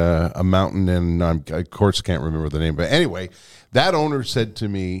on a mountain, and I of course can't remember the name. But anyway, that owner said to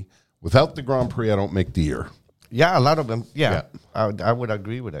me, "Without the Grand Prix, I don't make the year." Yeah, a lot of them. Yeah, I would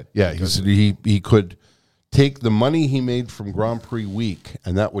agree with it. Yeah, he said he could take the money he made from Grand Prix week,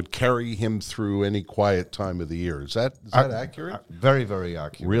 and that would carry him through any quiet time of the year. Is that accurate? Very, very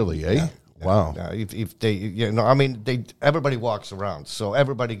accurate. Really, eh? Wow. If they, I mean, everybody walks around, so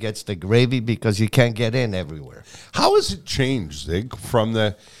everybody gets the gravy because you can't get in everywhere. How has it changed, Zig, from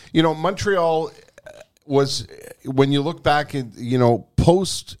the, Montreal was, when you look back at,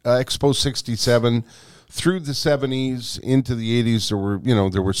 post Expo 67 through the 70s into the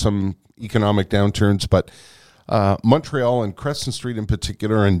 80s, there were some economic downturns, but Montreal and Crescent Street in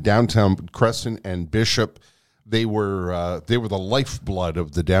particular, and downtown Crescent and Bishop, they were the lifeblood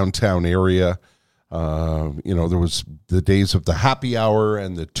of the downtown area. There was the days of the happy hour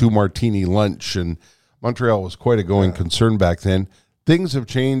and the 2 martini lunch, and Montreal was quite a going concern back then. Things have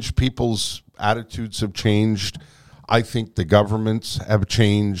changed. People's attitudes have changed. I think the governments have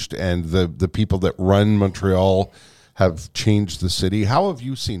changed, and the people that run Montreal have changed the city. How have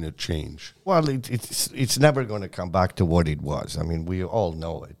you seen it change? Well, it's never going to come back to what it was. I mean, we all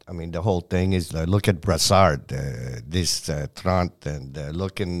know it. I mean, the whole thing is look at Brassard, Trent, and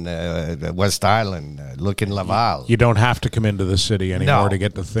look in West Island, look in Laval. You don't have to come into the city anymore No. to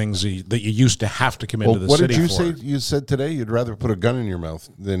get the things that you used to have to come into the What city did you for. say? You said today you'd rather put a gun in your mouth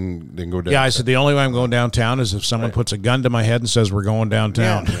than go down. Yeah, I said the only way I'm going downtown is if someone puts a gun to my head and says we're going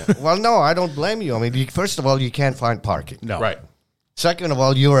downtown. Well, no, I don't blame you. I mean, first of all, you can't find parking. No. Right. Second of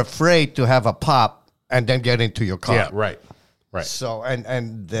all, you're afraid to have a pop and then get into your car. Yeah, right. Right. So,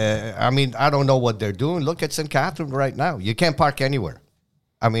 I mean, I don't know what they're doing. Look at St. Catherine right now. You can't park anywhere.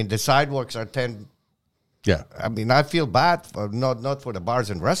 I mean, the sidewalks are 10. Yeah. I mean, I feel bad for not for the bars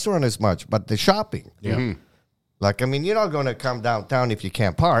and restaurant as much, but the shopping. Yeah. Mm-hmm. Like, I mean, you're not going to come downtown if you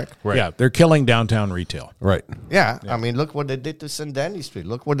can't park. Right. Yeah, they're killing downtown retail. Right. Yeah. I mean, look what they did to St. Denis Street.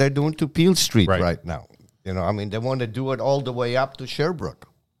 Look what they're doing to Peel Street right now. I mean, they want to do it all the way up to Sherbrooke,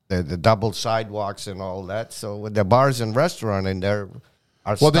 the double sidewalks and all that. So with the bars and restaurant in there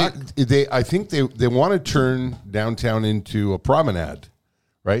are stuck. I think they want to turn downtown into a promenade,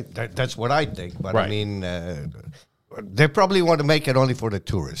 right? That's what I think. But Right. I mean, they probably want to make it only for the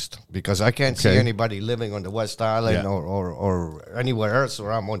tourist because I can't see Okay. anybody living on the West Island Yeah. or anywhere else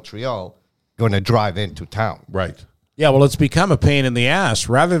around Montreal going to drive into town. Right. Yeah, well, it's become a pain in the ass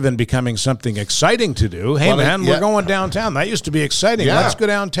rather than becoming something exciting to do. Hey, Well, man, yeah. we're going downtown. That used to be exciting. Yeah. Let's go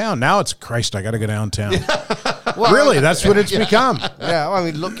downtown. Now it's, Christ, I got to go downtown. Really, that's what it's become. Yeah, I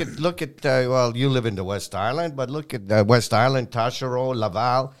mean, look at. Well, you live in the West Island, but look at West Island, Taschereau,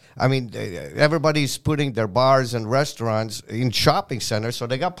 Laval. I mean, everybody's putting their bars and restaurants in shopping centers, so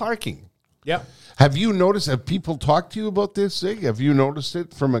they got parking. Yeah. Have people talked to you about this, Zig? Have you noticed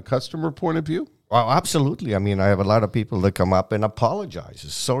it from a customer point of view? Well, absolutely. I mean, I have a lot of people that come up and apologize.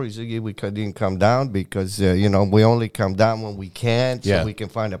 Sorry, Ziggy, we didn't come down because, we only come down when we can so we can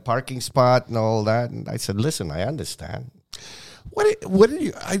find a parking spot and all that. And I said, listen, I understand. What did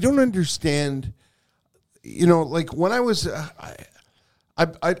you? I don't understand. Like when I was,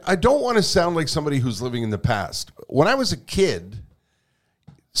 I don't want to sound like somebody who's living in the past. When I was a kid,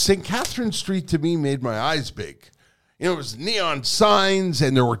 St. Catherine Street to me made my eyes big. It was neon signs,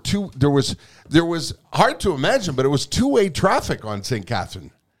 and there was hard to imagine, but it was two-way traffic on St.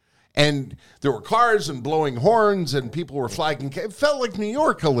 Catherine. And there were cars and blowing horns, and people were flagging. It felt like New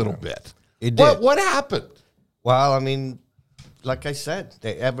York a little bit. It did. What happened? Well, I mean, like I said,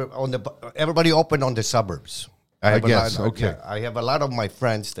 everybody opened on the suburbs. I guess, okay. I have a lot of my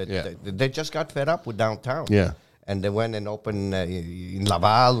friends that they just got fed up with downtown. Yeah. And they went and opened in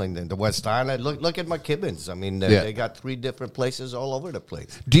Laval and in the West Island. Look at McKibbin's. I mean, they got 3 different places all over the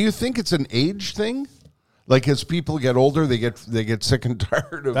place. Do you think it's an age thing? Like as people get older, they get sick and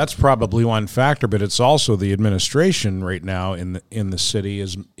tired of. That's probably one factor, but it's also the administration right now in the city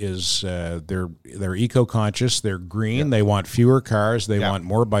is they're eco-conscious, they're green, they want fewer cars, they want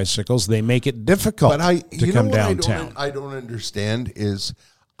more bicycles, they make it difficult to come downtown. I don't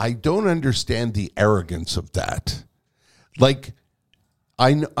understand the arrogance of that. Like,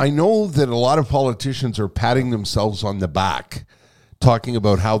 I know that a lot of politicians are patting themselves on the back, talking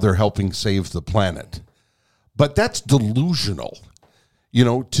about how they're helping save the planet. But that's delusional,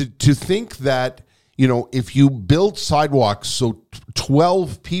 to think that, if you build sidewalks so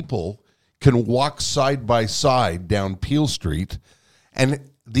 12 people can walk side by side down Peel Street, and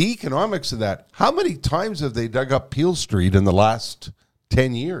the economics of that, how many times have they dug up Peel Street in the last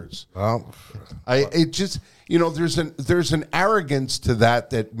 10 years? Well, there's an arrogance to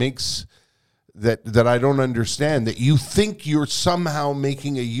that makes that I don't understand, that you think you're somehow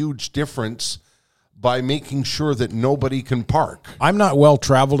making a huge difference by making sure that nobody can park. I'm not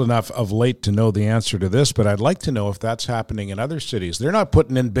well-traveled enough of late to know the answer to this, but I'd like to know if that's happening in other cities. They're not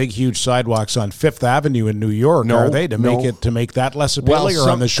putting in big, huge sidewalks on Fifth Avenue in New York, are they, to make that less appealing,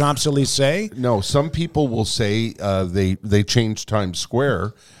 or on the Champs-Elysees? No, some people will say they changed Times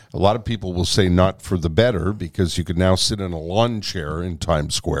Square. A lot of people will say not for the better, because you could now sit in a lawn chair in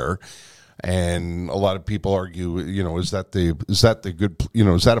Times Square. And a lot of people argue, is that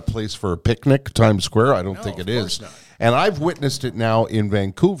a place for a picnic, Times Square? I don't think it is. Not. And I've witnessed it now in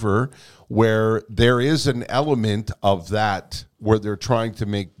Vancouver, where there is an element of that, where they're trying to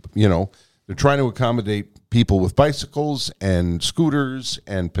make, they're trying to accommodate people with bicycles and scooters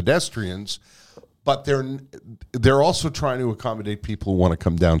and pedestrians, but they're also trying to accommodate people who want to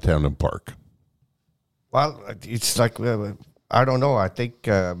come downtown and park. Well, it's like... I don't know. I think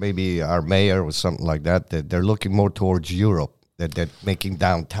maybe our mayor or something like that they're looking more towards Europe, that they're making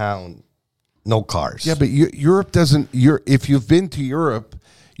downtown no cars. Yeah, but Europe doesn't. If you've been to Europe,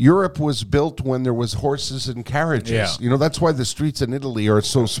 Europe was built when there was horses and carriages. Yeah. That's why the streets in Italy are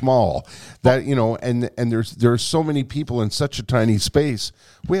so small. That and there are so many people in such a tiny space.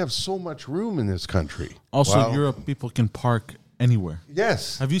 We have so much room in this country. Also, Europe people can park anywhere.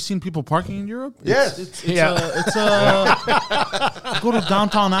 Yes. Have you seen people parking in Europe? Yes. It's go to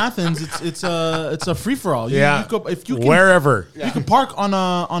downtown Athens. It's a free for all. Wherever you can park on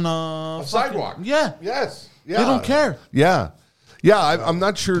a sidewalk. Yeah. Yes. Yeah. They don't care. Yeah. Yeah. I'm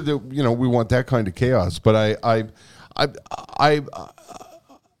not sure that we want that kind of chaos, but I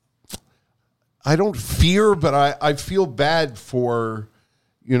don't fear, but I feel bad for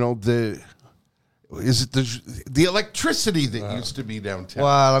the electricity that used to be downtown?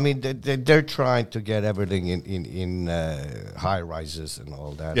 Well, I mean, they're trying to get everything in high rises and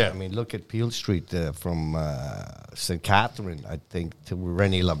all that. Yeah. I mean, look at Peel Street from St. Catherine, I think, to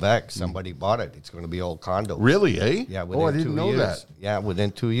René Lévesque. Somebody bought it. It's going to be all condos. Really, eh? Yeah, within I didn't 2 know years. that. Yeah,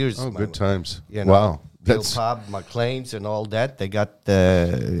 within 2 years. Oh, good times. Wow. Bill That's Pub, McLean's, and all that. They got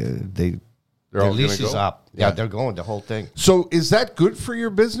They're all leases go? up. Yeah, they're going, the whole thing. So is that good for your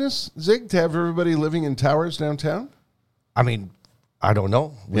business, Zig, to have everybody living in towers downtown? I mean, I don't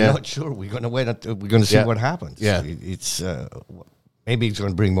know. We're not sure. We're going to wait until we're going to see what happens. Yeah. It's maybe it's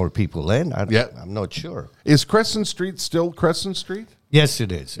going to bring more people in. I'm not sure. Is Crescent Street still Crescent Street? Yes,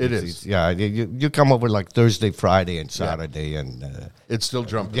 it is. It is. You come over like Thursday, Friday, and Saturday, and it's still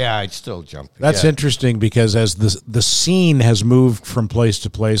jumping. Yeah, it's still jumping. That's interesting, because as the scene has moved from place to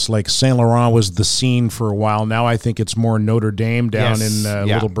place, like Saint Laurent was the scene for a while. Now I think it's more Notre Dame down in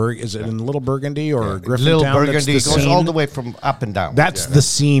Little Burgundy. Is it in Little Burgundy or Griffintown? Little Burgundy goes goes all the way from up and down. That's the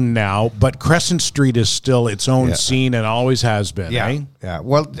scene now, but Crescent Street is still its own scene and always has been. Yeah.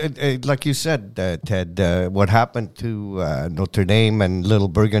 Well, like you said, Ted, what happened to Notre Dame and Little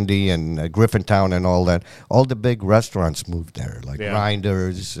Burgundy and Griffintown and all that, all the big restaurants moved there, like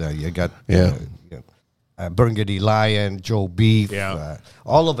Grinders, you got Burgundy Lion, Joe Beef,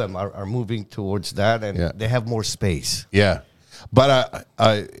 all of them are moving towards that, and they have more space. Yeah, but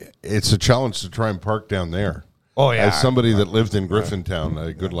it's a challenge to try and park down there. Oh, yeah. As somebody that lived in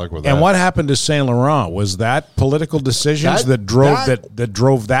Griffintown, good luck with that. And what happened to Saint Laurent? Was that political decisions that drove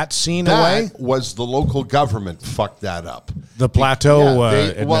that scene away? That was the local government fucked that up. The plateau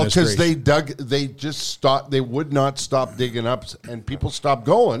because they just stopped. They would not stop digging up, and people stopped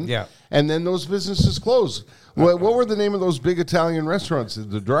going. Yeah. And then those businesses closed. What were the name of those big Italian restaurants?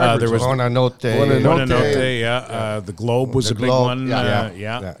 The drivers. There was Buonanotte. The Globe was a big one.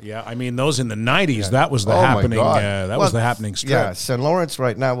 Yeah. I mean, those in the 90s, that was the happening. Was the happening strip. Yeah, St. Lawrence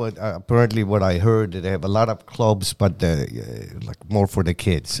right now, apparently what I heard, they have a lot of clubs, but like more for the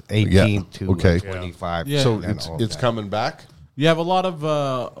kids, 18 to 25. So it's coming back? You have a lot of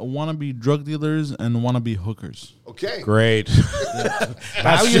wannabe drug dealers and wannabe hookers. Okay. Great.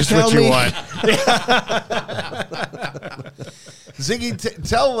 That's you just tell what you me. want. Ziggy,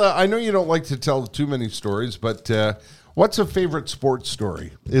 tell. I know you don't like to tell too many stories, but what's a favorite sports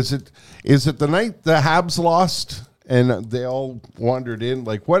story? Is it the night the Habs lost and they all wandered in?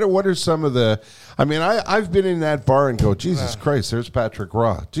 Like, what are some of the? I mean, I've been in that bar and go, Jesus Christ, there's Patrick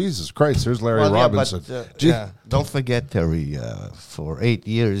Raw. Jesus Christ, there's Larry Robinson. Don't forget, Terry, for 8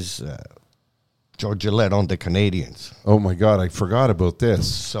 years, George Gillette owned the Canadians. Oh my God, I forgot about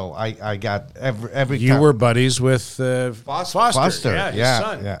this. So I got every You time. were buddies with Foster. Foster, Yeah, his yeah,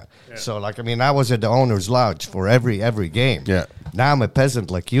 son. yeah. So, like, I mean, I was at the owner's lodge for every game. Yeah. Now I'm a peasant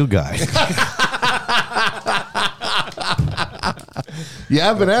like you guys. You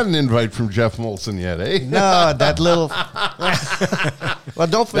haven't had an invite from Jeff Molson yet, eh? No, that little. Well,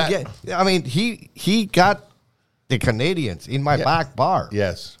 don't forget. I mean, he got the Canadians in my back bar.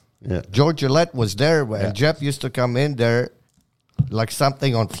 Yes. Yeah. George Gillette was there, and Jeff used to come in there like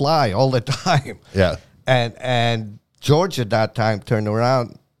something on fly all the time. Yeah. And George at that time turned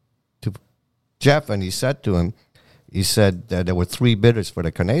around to Jeff and he said to him, he said that there were 3 bidders for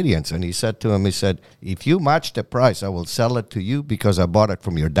the Canadians. And he said to him, he said, if you match the price, I will sell it to you because I bought it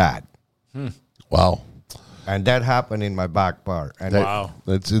from your dad. Wow. And that happened in my back bar. And Wow.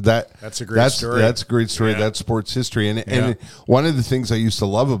 That's a great story. That's a great story. Yeah. That's sports history. And one of the things I used to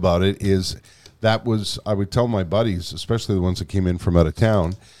love about it is I would tell my buddies, especially the ones that came in from out of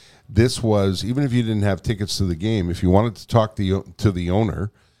town, this was, even if you didn't have tickets to the game, if you wanted to talk to the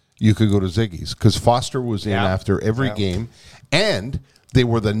owner, you could go to Ziggy's because Foster was in after every game, and they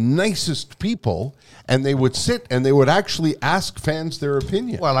were the nicest people, and they would sit and they would actually ask fans their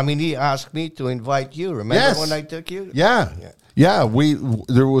opinion. Well, I mean, he asked me to invite you. Remember Yes. when I took you? Yeah.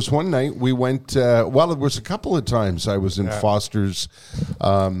 There was one night we went. There was a couple of times I was in Foster's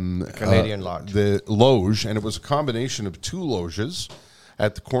Canadian Lodge. the loge, and it was a combination of 2 loges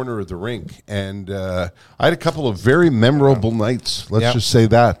at the corner of the rink, and I had a couple of very memorable nights. Let's just say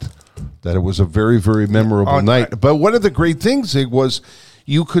that it was a very, very memorable night. But one of the great things was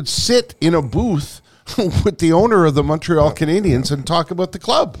you could sit in a booth with the owner of the Montreal Canadiens and talk about the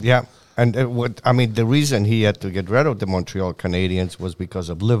club. Yeah. And the reason he had to get rid of the Montreal Canadiens was because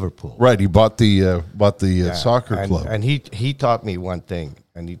of Liverpool. Right, he bought the soccer club. And he taught me one thing,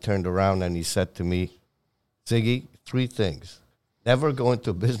 and he turned around and he said to me, Ziggy, 3 things. Never go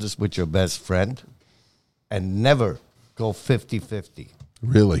into business with your best friend, and never go 50-50.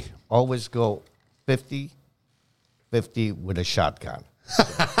 Really? Always go 50-50 with a shotgun.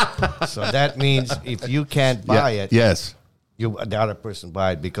 So that means if you can't buy it, Yes. the other person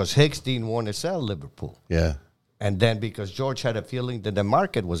buy it, because Hicks didn't want to sell Liverpool. Yeah. And then because George had a feeling that the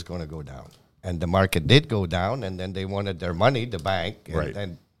market was going to go down. And the market did go down, and then they wanted their money, the bank,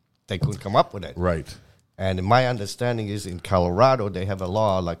 and they couldn't come up with it. Right. And my understanding is in Colorado, they have a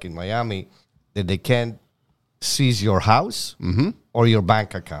law, like in Miami, that they can't seize your house or your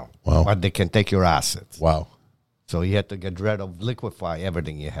bank account. Wow. But they can take your assets. Wow. So he had to get rid of, liquefy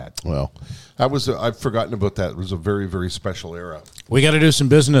everything he had. Well, I've forgotten about that. It was a very, very special era. We got to do some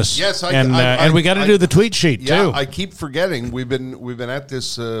business. Yes, and we got to do the tweet sheet too. I keep forgetting. We've been at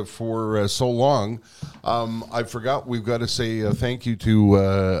this for so long. I forgot. We've got to say thank you to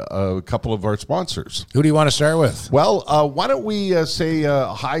a couple of our sponsors. Who do you want to start with? Well, why don't we say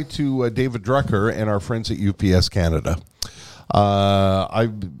hi to David Drucker and our friends at UPS Canada.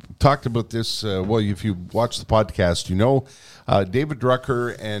 I've talked about this. If you watch the podcast, you know David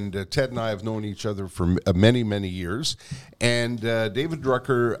Drucker and Ted and I have known each other for many, many years. And David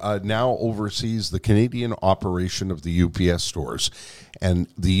Drucker now oversees the Canadian operation of the UPS stores. And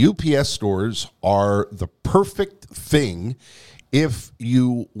the UPS stores are the perfect thing if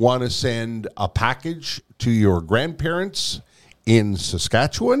you want to send a package to your grandparents in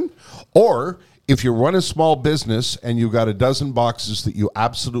Saskatchewan, or if you run a small business and you've got a dozen boxes that you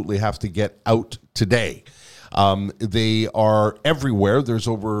absolutely have to get out today. They are everywhere. There's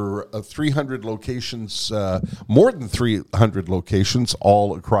over 300 locations, more than 300 locations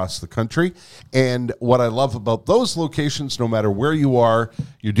all across the country. And what I love about those locations, no matter where you are,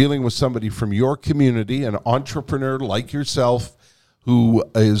 you're dealing with somebody from your community, an entrepreneur like yourself, who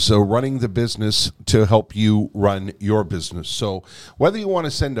is running the business to help you run your business. So whether you want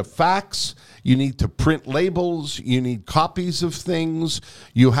to send a fax, you need to print labels, you need copies of things,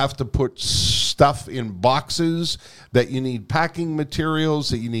 you have to put stuff in boxes, that you need packing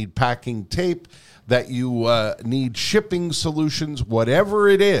materials, that you need packing tape, that you need shipping solutions, whatever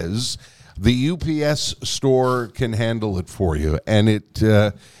it is, The UPS store can handle it for you, and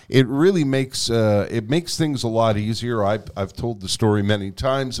it really makes things a lot easier. I've told the story many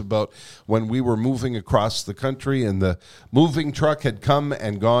times about when we were moving across the country, and the moving truck had come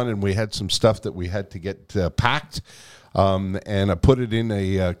and gone, and we had some stuff that we had to get packed. And I put it in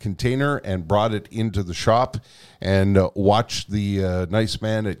a container and brought it into the shop, and watched the nice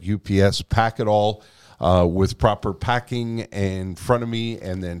man at UPS pack it all with proper packing in front of me,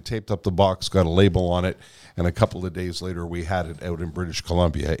 and then taped up the box, got a label on it, and a couple of days later we had it out in British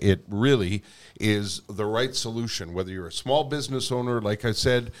Columbia. It really is the right solution, whether you're a small business owner, like I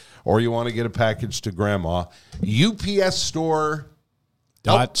said, or you want to get a package to grandma. UPS Store.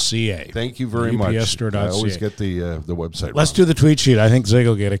 .ca. Thank you very much. UPSstore.ca. I always get the website. Let's do the tweet sheet. I think Zig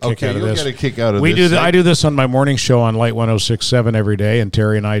will get a kick out of this. You'll get a kick out of this. I do this on my morning show on Light 106.7 every day, and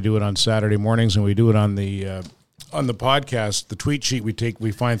Terry and I do it on Saturday mornings, and we do it on the podcast. The tweet sheet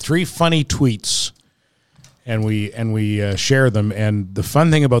we find 3 funny tweets, and we share them. And the fun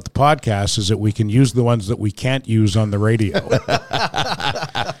thing about the podcast is that we can use the ones that we can't use on the radio.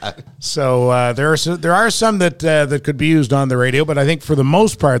 So there are some that could be used on the radio, but I think for the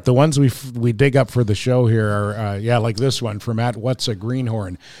most part, the ones we dig up for the show here are like this one from @What's a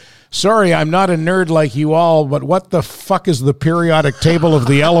Greenhorn. Sorry, I'm not a nerd like you all, but what the fuck is the periodic table of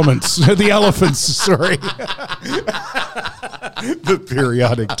the elements? The elephants, sorry. The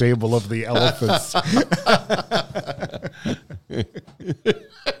periodic table of the elephants.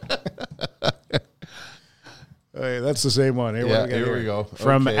 Hey, that's the same one. Here we go.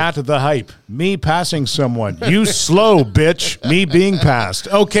 From @TheHype. Me passing someone. You slow, bitch. Me being passed.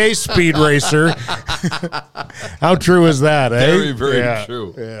 Okay, Speed Racer. How true is that, eh? Very, very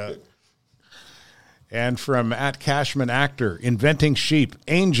true. Yeah. And from @Cashman Actor. Inventing sheep.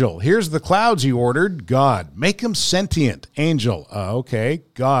 Angel. Here's the clouds you ordered. God. Make them sentient. Angel. Okay.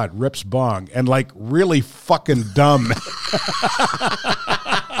 God. Rips bong. And like really fucking dumb.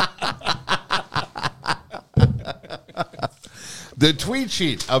 The tweet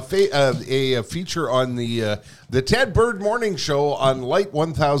sheet, a feature on the Ted Bird Morning Show on Light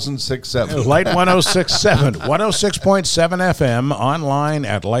 1067. Light 1067, 106.7 FM, online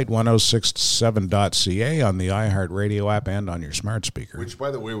at light1067.ca on the iHeartRadio app and on your smart speaker. Which, by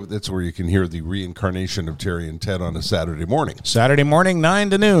the way, that's where you can hear the reincarnation of Terry and Ted on a Saturday morning. Saturday morning,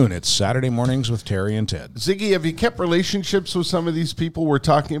 9 to noon. It's Saturday Mornings with Terry and Ted. Ziggy, have you kept relationships with some of these people we're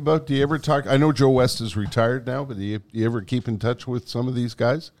talking about? Do you ever talk? I know Joe West is retired now, but do you ever keep in touch with some of these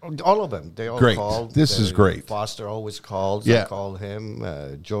guys? All of them. They all great. called. This is great. Foster always calls. Yeah. I call him.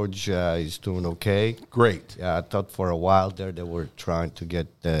 George is doing okay. Great. Yeah, I thought for a while there they were trying to get,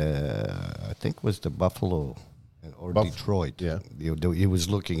 I think it was the Buffalo or Detroit. Yeah. He was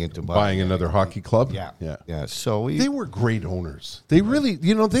looking into buying another hockey club. Yeah. Yeah. Yeah. So they were great owners. They really,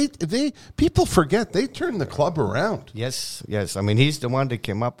 they people forget they turned the club around. Yes. Yes. I mean, he's the one that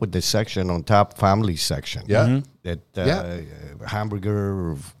came up with the section on top, family section. Yeah. Mm-hmm. That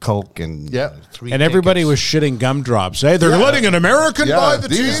hamburger, Coke, and 3 and everybody tickets. was shitting gumdrops. Hey, they're letting an American buy the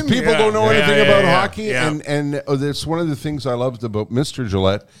These team. people don't know anything about hockey, yeah. and that's one of the things I loved about Mr.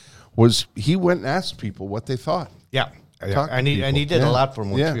 Gillette was he went and asked people what they thought. Yeah. Talk And to he did people. a lot for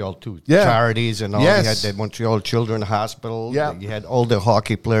Montreal too. Yeah. Charities and all. Yes. He had the Montreal Children's Hospital. Yeah. He had all the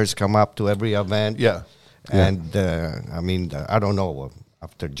hockey players come up to every event. Yeah. And I mean, I don't know.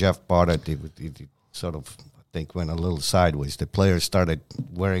 After Jeff bought it, he sort of, I think, went a little sideways. The players started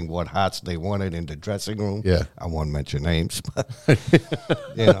wearing what hats they wanted in the dressing room. Yeah. I won't mention names, but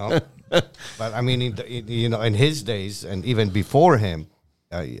you know. But I mean, in his days and even before him,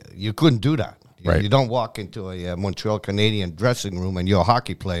 you couldn't do that. Right. You don't walk into a Montreal Canadian dressing room and you're a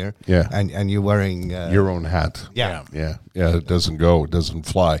hockey player. Yeah. And you're wearing Your own hat. Yeah. Yeah. It doesn't go. It doesn't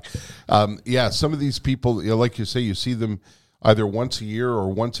fly. Some of these people, like you say, you see them either once a year or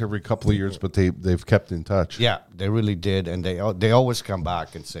once every couple of years, but they've kept in touch. Yeah, they really did, and they always come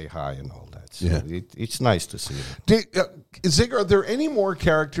back and say hi and all that. So it's nice to see them. Zig, are there any more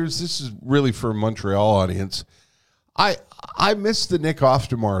characters? This is really for a Montreal audience. I miss the Nick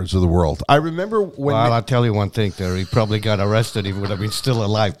Oftemars of the world. I remember when. Well, I'll tell you one thing there. He probably got arrested. He would have been still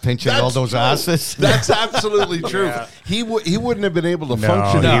alive, pinching all those asses. That's absolutely true. Yeah. He wouldn't have been able to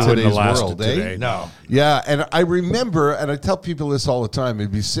function in today's world, eh? No. Yeah, and I remember, and I tell people this all the time,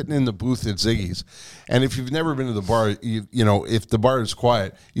 he'd be sitting in the booth at Ziggy's, and if you've never been to the bar, you know, if the bar is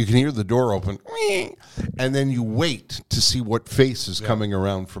quiet, you can hear the door open, and then you wait to see what face is coming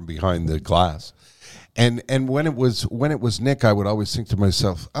around from behind the glass. And when it was Nick, I would always think to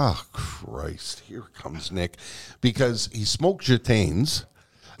myself, "Oh Christ, here comes Nick," because he smoked Jetanes,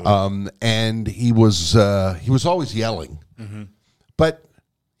 and he was always yelling, but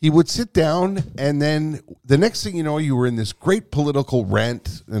he would sit down, and then the next thing you know, you were in this great political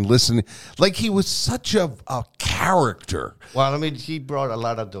rant and listening. Like, he was such a character. Well, I mean, he brought a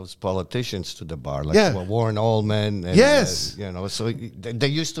lot of those politicians to the bar, like Yeah. Warren Ullman. And, Yes. So they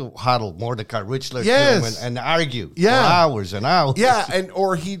used to huddle Mordecai Richler Yes. to him and argue Yeah. for hours and hours. Yeah,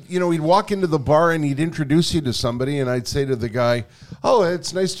 or he'd walk into the bar and he'd introduce you to somebody, and I'd say to the guy, "Oh,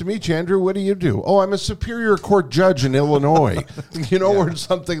 it's nice to meet you, Andrew. What do you do?" "Oh, I'm a Superior Court judge in Illinois," or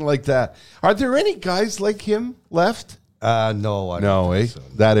something like that. Are there any guys like him left? No, I don't No, think eh? so.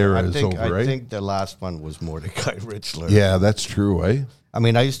 That era is over, I right? think the last one was Mordecai Richler. Yeah, that's true, eh? I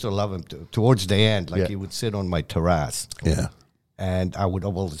mean, I used to love him towards the end. Like, Yeah. he would sit on my terrace. Yeah. And I would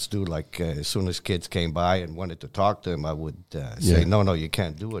always do, like, as soon as kids came by and wanted to talk to him, I would say, no, you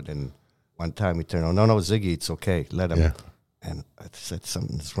can't do it. And one time he turned on, no, Ziggy, it's okay. Let him. Yeah. And I said,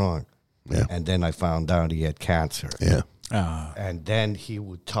 something's wrong. Yeah. And then I found out he had cancer. Yeah. And then he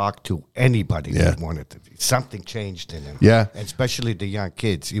would talk to anybody Yeah. that wanted to. Something changed in him. Yeah. And especially the young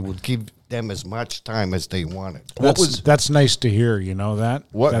kids. He would give them as much time as they wanted. That's nice to hear. You know that.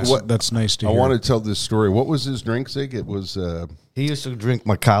 What- That's nice to I hear. want to tell this story. What was his drink, Zig? It was... He used to drink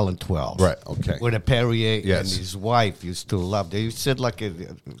Macallan 12. Right, okay. With a Perrier, Yes. and his wife used to love. They used to sit like a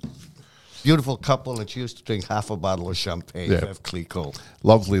beautiful couple, and she used to drink half a bottle of champagne. Yeah. Have Clicquot.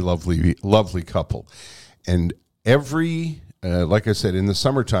 lovely, lovely, lovely couple. And every, like I said, in the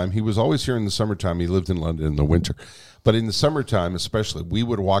summertime, he was always here in the summertime. He lived in London in the winter. But in the summertime, especially, we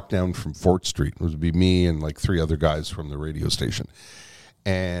would walk down from Fort Street. It would be me and like 3 other guys from the radio station.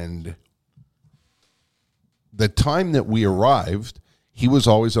 And the time that we arrived, he was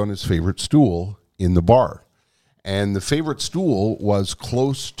always on his favorite stool in the bar. And the favorite stool was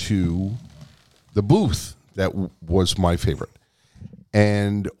close to the booth that was my favorite.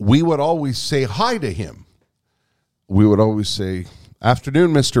 And we would always say hi to him. We would always say,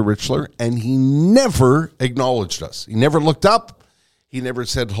 "Afternoon, Mr. Richler," and he never acknowledged us. He never looked up. He never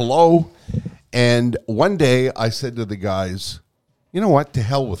said hello. And one day I said to the guys, "You know what? To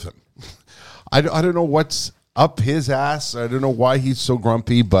hell with him. I don't know what's up his ass. I don't know why he's so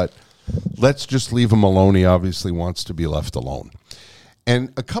grumpy, but let's just leave him alone. He obviously wants to be left alone."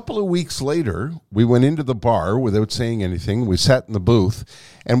 And a couple of weeks later, we went into the bar without saying anything. We sat in the booth,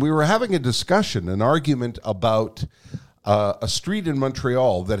 and we were having a discussion, an argument about a street in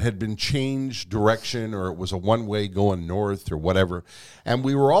Montreal that had been changed direction, or it was a one-way going north or whatever. And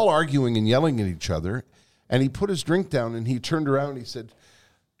we were all arguing and yelling at each other. And he put his drink down, and he turned around and he said,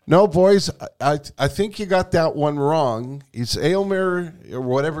 "No, boys, I think you got that one wrong. It's Aylmer, or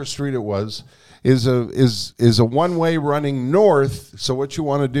whatever street it was, is a one-way running north. So what you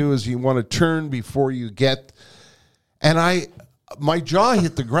want to do is you want to turn before you get..." And my jaw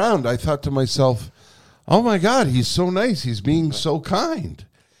hit the ground. I thought to myself, oh my God, he's so nice. He's being so kind.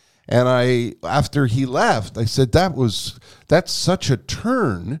 And after he left, I said, that's such a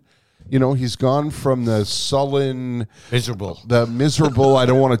turn. You know, he's gone from the sullen, miserable, I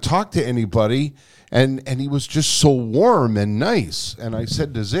don't want to talk to anybody. And he was just so warm and nice. And I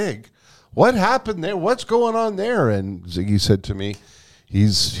said to Zig, "What happened there? What's going on there?" And Ziggy said to me,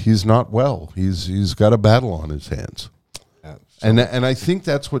 he's not well. He's got a battle on his hands. And I think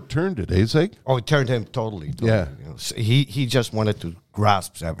that's what turned it, eh, Zig? Oh, it turned him totally. Yeah. You know, so he just wanted to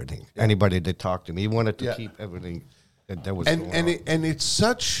grasp everything. Anybody that talked to him, he wanted to keep everything that was going on. And it's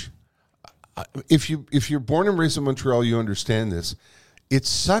such... If you're born and raised in Montreal, you understand this. It's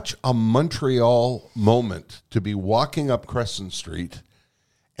such a Montreal moment to be walking up Crescent Street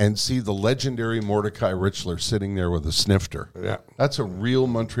and see the legendary Mordecai Richler sitting there with a snifter. Yeah. That's a real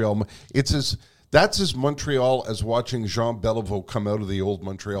Montreal. That's as Montreal as watching Jean Beliveau come out of the old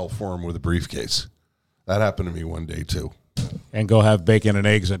Montreal Forum with a briefcase. That happened to me one day too. And go have bacon and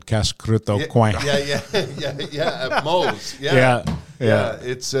eggs at Casse-Croûte Coin. Yeah, at Moe's. Yeah.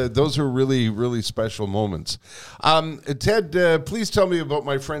 It's those are really, really special moments. Ted, please tell me about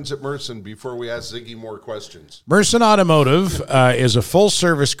my friends at Merson before we ask Ziggy more questions. Merson Automotive is a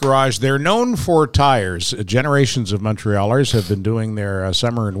full-service garage. They're known for tires. Generations of Montrealers have been doing their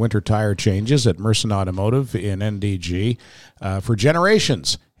summer and winter tire changes at Merson Automotive in NDG for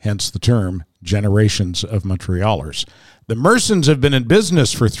generations, hence the term Generations of Montrealers. The Mersons have been in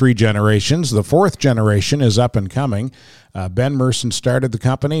business for 3 generations. The 4th generation is up and coming. Ben Merson started the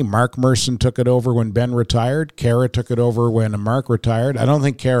company. Mark Merson took it over when Ben retired. Kara took it over when Mark retired. I don't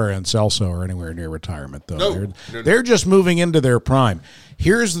think Kara and Celso are anywhere near retirement, though. No. They're just moving into their prime.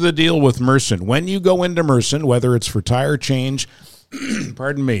 Here's the deal with Merson. When you go into Merson, whether it's for tire change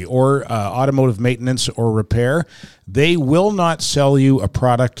pardon me, or automotive maintenance or repair, they will not sell you a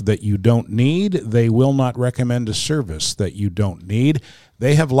product that you don't need. They will not recommend a service that you don't need.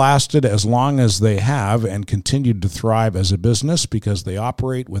 They have lasted as long as they have and continued to thrive as a business because they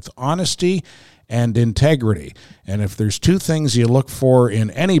operate with honesty and integrity. And if there's two things you look for in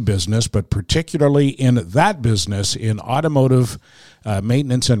any business, but particularly in that business, in automotive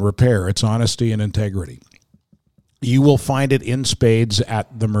maintenance and repair, it's honesty and integrity. You will find it in spades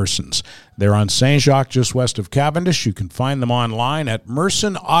at the Mersons. They're on Saint Jacques, just west of Cavendish. You can find them online at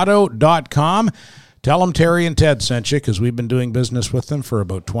mersonauto.com. Tell them Terry and Ted sent you, because we've been doing business with them for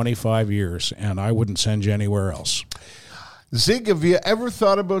about 25 years, and I wouldn't send you anywhere else. Zig, have you ever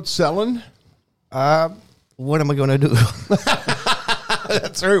thought about selling? What am I going to do?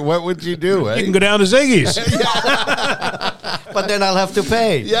 That's right. What would you do? You can go down to Ziggy's. But then I'll have to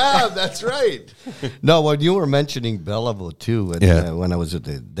pay. Yeah, that's right. No, when you were mentioning Belleville, too, and, Yeah. when I was at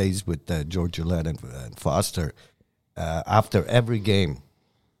the days with George Gillette and Foster, after every game,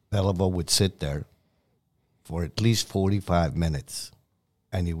 Belleville would sit there for at least 45 minutes,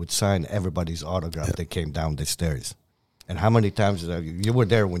 and he would sign everybody's autograph that came down the stairs. And how many times you were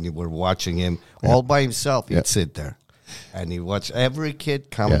there when you were watching him all by himself? He'd sit there, and he watched every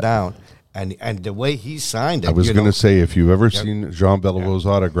kid come down, and the way he signed it. I was going to say, if you've ever seen Jean Beliveau's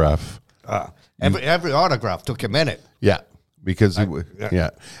autograph, every autograph took a minute. yeah, because he would,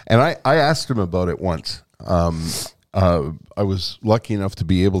 and I asked him about it once. I was lucky enough to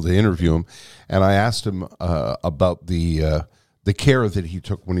be able to interview him, and I asked him about the care that he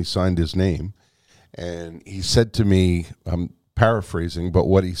took when he signed his name. And he said to me, I'm paraphrasing, but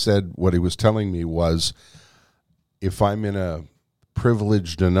what he was telling me was, if I'm in a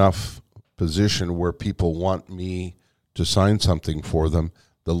privileged enough position where people want me to sign something for them,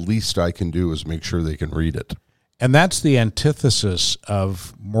 the least I can do is make sure they can read it. And that's the antithesis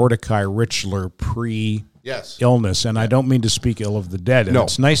of Mordecai Richler pre-illness. And I don't mean to speak ill of the dead. And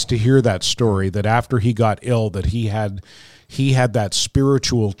it's nice to hear that story, that after he got ill, that he had that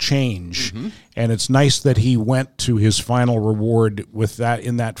spiritual change. Mm-hmm. And it's nice that he went to his final reward with that,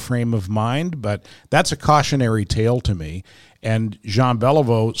 in that frame of mind. But that's a cautionary tale to me. And Jean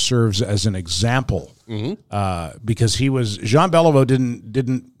Beliveau serves as an example, because Jean Beliveau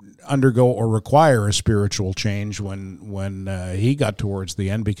didn't undergo or require a spiritual change when he got towards the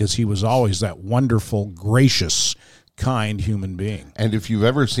end, because he was always that wonderful, gracious, kind human being. And if you've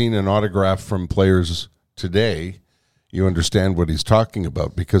ever seen an autograph from players today, you understand what he's talking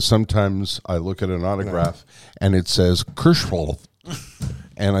about, because sometimes I look at an autograph and it says Kirschwolf.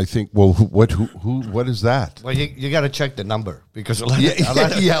 And I think, well, what is that? Well, you got to check the number, because a lot of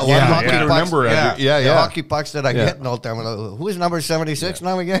hockey pucks that I get all the time. Who is number 76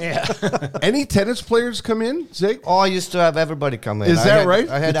 now again? Yeah. Any tennis players come in, Zig? Oh, I used to have everybody come in. Is that right?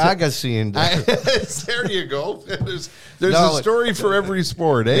 I had Agassi in there. There you go. There's a story for every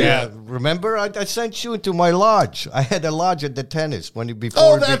sport, eh? Yeah. Remember, I sent you to my lodge. I had a lodge at the tennis before.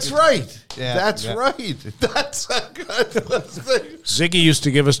 Oh, that's right. Yeah, that's right. That's a good thing. Ziggy used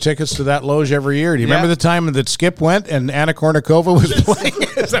to give us tickets to that loge every year. Do you remember the time that Skip went and Anna Kournikova was playing?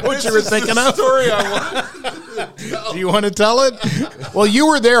 Is that what you were thinking of? Story I want. Do you want to tell it? Well, you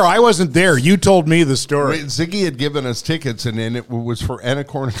were there. I wasn't there. You told me the story. Ziggy had given us tickets, and then it was for Anna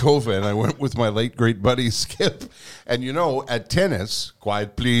Kournikova, and I went with my late great buddy Skip. And at tennis,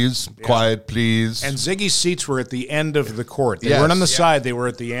 quiet please, quiet please. And Ziggy's seats were at the end of the court. They weren't on the side; they were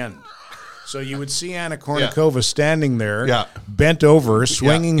at the end. So you would see Anna Kournikova standing there, bent over,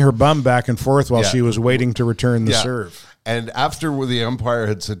 swinging her bum back and forth while she was waiting to return the serve. And after the umpire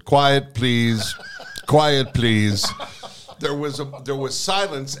had said, quiet please, there was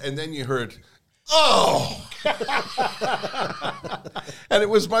silence, and then you heard, oh! And it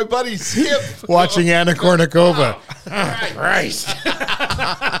was my buddy Skip watching Anna Kournikova. Christ.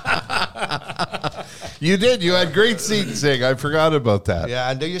 You did. You had great seats, Zig. I forgot about that. Yeah,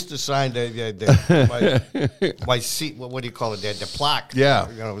 and they used to sign my seat. What do you call it? The plaque. Yeah.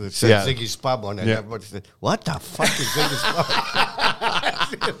 It said Ziggy's Pub on it. Yeah. Everybody said, what the fuck is Ziggy's Pub?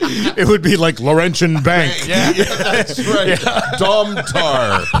 It would be like Laurentian Bank. Yeah, that's right.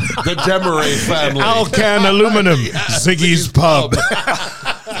 Domtar, the Desmarais family. Alcan Aluminum, Ziggy's Pub.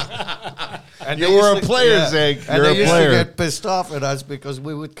 And you were a player, Zig. And they used to get pissed off at us because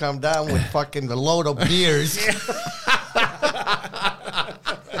we would come down with fucking a load of beers.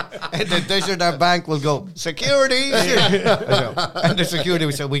 And the Desjardins Bank will go, security. And the security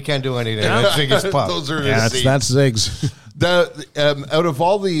would say, we can't do anything. That's Ziggy's Pub. Those are that's Zig's. Out of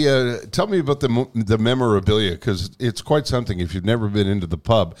all the, tell me about the memorabilia, because it's quite something if you've never been into the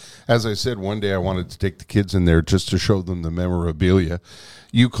pub. As I said, one day I wanted to take the kids in there just to show them the memorabilia.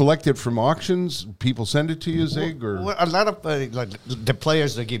 You collect it from auctions? People send it to you, Zig? Or? Well, a lot of like the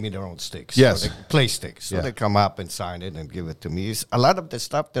players, they give me their own sticks. Yes. So they play sticks. So they come up and sign it and give it to me. A lot of the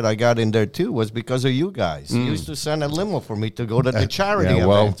stuff that I got in there, too, was because of you guys. You used to send a limo for me to go to the charity Yeah,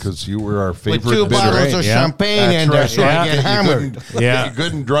 well, events. because you were our favorite With 2 bidder. bottles of champagne in there, so I get hammered. Get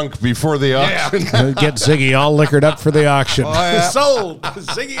good and drunk before the auction. Get Ziggy all liquored up for the auction. Sold.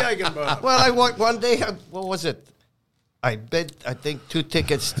 Ziggy Eichenbaum. Well, I one day, what was it? I bet, I think, 2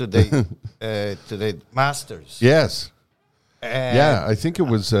 tickets to the Masters. Yes. And Yeah, I think it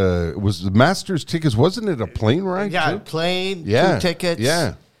was the Masters tickets. Wasn't it a plane ride? Yeah, too? plane, Yeah. 2 tickets.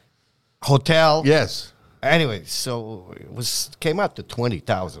 Yeah. Hotel. Yes. Anyway, so it came out to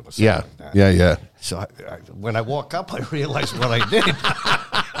 20,000 or something. Yeah. like that. Yeah. So when I woke up, I realized what I did.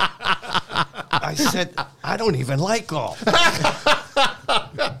 I said, I don't even like golf.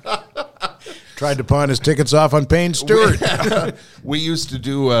 Tried to pawn his tickets off on Payne Stewart. We used to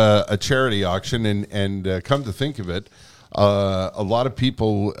do a charity auction, and come to think of it, a lot of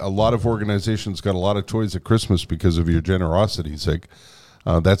people, a lot of organizations got a lot of toys at Christmas because of your generosity, Zig.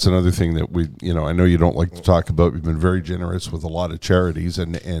 That's another thing that I know you don't like to talk about. We've been very generous with a lot of charities,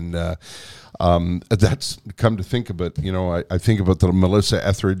 and that's, come to think of it, I think about the Melissa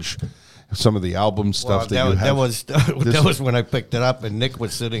Etheridge, some of the album stuff that you have. That was when I picked it up, and Nick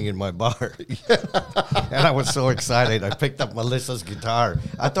was sitting in my bar. And I was so excited. I picked up Melissa's guitar.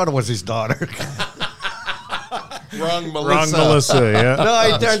 I thought it was his daughter. Wrong Melissa. Wrong Melissa, yeah.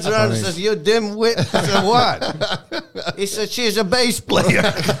 No, he turns around and says, "You dimwit." I said, "What?" He said, "She's a bass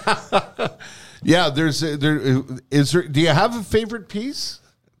player." Yeah, do you have a favorite piece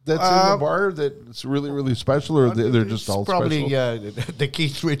that's in the bar that's really, really special, or they're just all probably special? the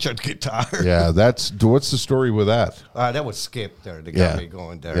Keith Richards guitar. Yeah, what's the story with that? That was Skip there. That got Yeah. me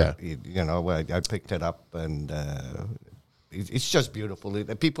going there. Yeah. I picked it up, and it's just beautiful.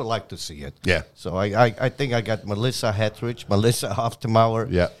 People like to see it. Yeah. So I think I got Melissa Etheridge, Melissa Hoftemauer,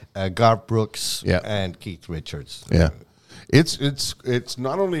 Yeah. Garth Brooks, Yeah. and Keith Richards. Yeah. It's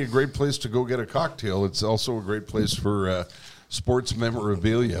not only a great place to go get a cocktail, it's also a great place for sports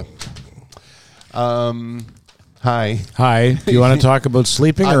memorabilia. Hi. Hi. Do you want to talk about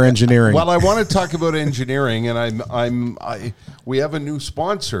sleeping or engineering? Well, I want to talk about engineering, and we have a new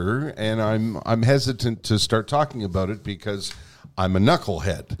sponsor, and I'm hesitant to start talking about it because I'm a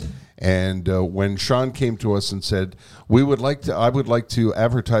knucklehead. And when Sean came to us and said, I would like to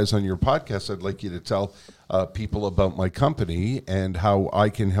advertise on your podcast, I'd like you to tell people about my company and how I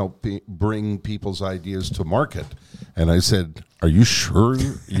can help bring people's ideas to market. And I said, are you sure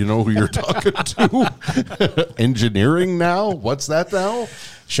you know who you're talking to? Engineering now? What's that now?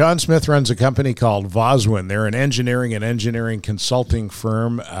 Sean Smith runs a company called Voswin. They're an engineering consulting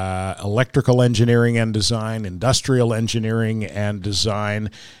firm, electrical engineering and design, industrial engineering and design,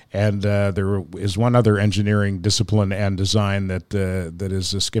 and there is one other engineering discipline and design that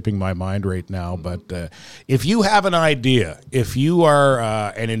is skipping my mind right now. But if you have an idea, if you are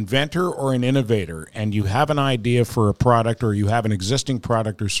an inventor or an innovator, and you have an idea for a product, or you have an existing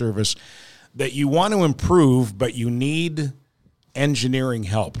product or service that you want to improve, but you need engineering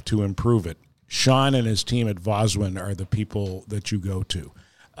help to improve it, Sean and his team at Voswin are the people that you go to.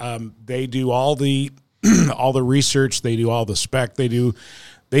 They do all the all the research. They do all the spec. They do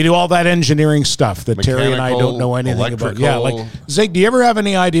all that engineering stuff that Terry and I don't know anything about. Yeah, like Zig, do you ever have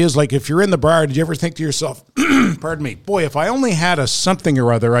any ideas? Like if you're in the bar, did you ever think to yourself, pardon me, boy, if I only had a something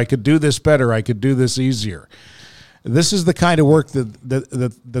or other, I could do this better. I could do this easier. This is the kind of work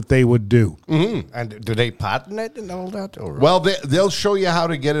that they would do. Mm-hmm. And do they patent it and all that? Or? Well, they'll show you how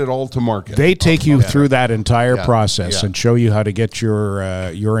to get it all to market. They take you through that entire process and show you how to get your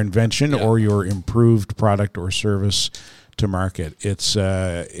invention or your improved product or service to market. It's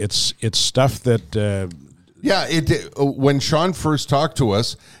stuff that. When Sean first talked to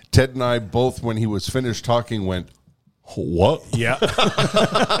us, Ted and I both, when he was finished talking, went, "What?" Yeah.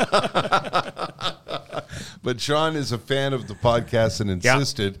 But Sean is a fan of the podcast and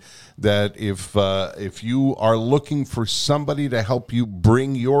insisted that if you are looking for somebody to help you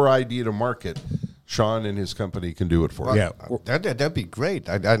bring your idea to market, Sean and his company can do it for you. Yeah, that'd be great.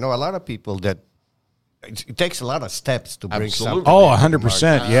 I know a lot of people that it takes a lot of steps to bring Absolutely. something. Oh, into the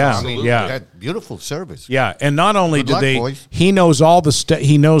 100%, market. yeah. I mean, Yeah. that beautiful service. Yeah, and not only Good do luck, they, boys. he knows all the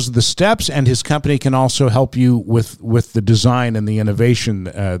he knows the steps, and his company can also help you with the design and the innovation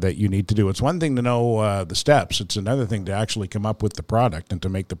that you need to do. It's one thing to know the steps; it's another thing to actually come up with the product and to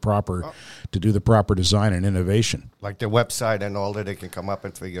make the proper, to do the proper design and innovation. Like the website and all that, they can come up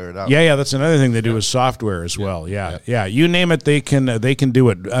and figure it out. Yeah, that's another thing they do is software as well. Yeah. You name it, they can do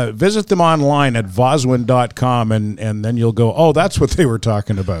it. Visit them online at Voswin.com, and then you'll go, oh, that's what they were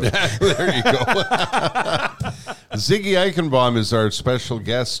talking about. There you go. Ziggy Eichenbaum is our special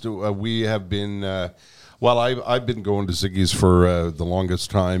guest. We have been, I've been going to Ziggy's for the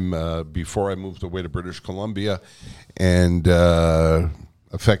longest time before I moved away to British Columbia, and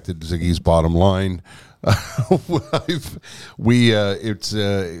affected Ziggy's bottom line. It's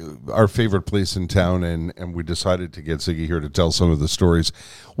our favorite place in town, and we decided to get Ziggy here to tell some of the stories.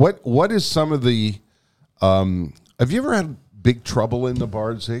 What is some of the? Have you ever had big trouble in the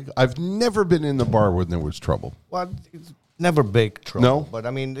bar, Zig? I've never been in the bar when there was trouble. Well, it's never big trouble. No? But,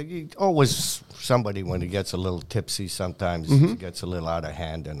 I mean, always somebody when he gets a little tipsy sometimes gets a little out of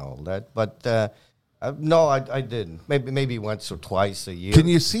hand and all that. But, no, I didn't. Maybe once or twice a year. Can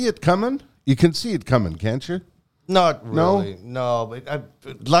you see it coming? You can see it coming, can't you? Not really. No, but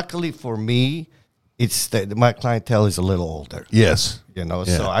luckily for me, it's that my clientele is a little older. Yes.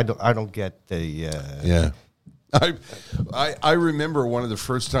 So I don't get the Yeah. I remember one of the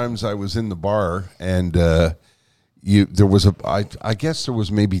first times I was in the bar, and there was I guess there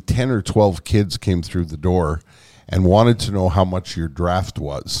was maybe 10 or 12 kids came through the door and wanted to know how much your draft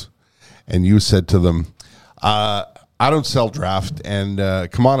was, and you said to them, I don't sell draft, and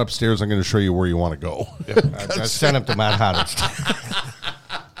come on upstairs, I'm going to show you where you want to go. I sent him to Manhattan.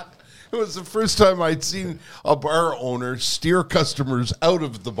 It was the first time I'd seen a bar owner steer customers out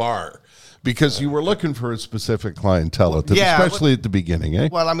of the bar. Because you were looking for a specific clientele, especially at the beginning, eh?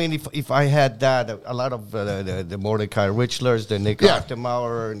 Well, I mean, if I had that, a lot of the Mordecai Richlers, the Nick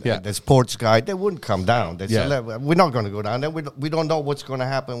Achtermauer, and the sports guy, they wouldn't come down. They said, we're not going to go down there. We don't know what's going to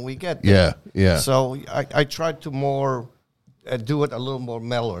happen when we get there. Yeah. So I tried to more do it a little more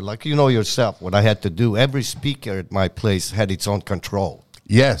mellow. Like you know yourself, what I had to do. Every speaker at my place had its own control.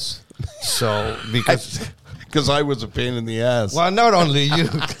 Yes. So because I was a pain in the ass. Well, not only you.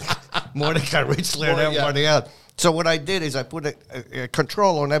 Mordecai Richler and everybody else. So what I did is I put a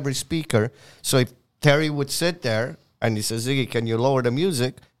control on every speaker. So if Terry would sit there and he says, Ziggy, can you lower the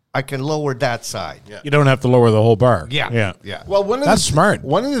music? I can lower that side. Yeah. You don't have to lower the whole bar. Yeah. Well, that's smart.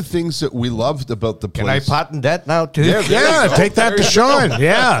 One of the things that we loved about the place. Can I patent that now, too? Yeah, take that to Sean.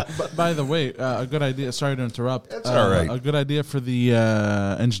 Yeah. By the way, a good idea. Sorry to interrupt. That's all right. A good idea for the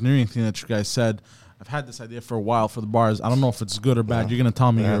engineering thing that you guys said. I've had this idea for a while for the bars. I don't know if it's good or bad. You're going to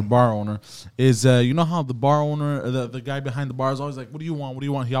tell me you're a bar owner. Is you know how the bar owner, the guy behind the bar is always like, what do you want? What do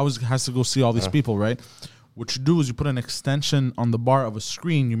you want? He always has to go see all these people, right? What you do is you put an extension on the bar of a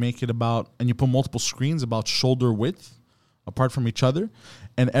screen. You make it and you put multiple screens about shoulder width apart from each other.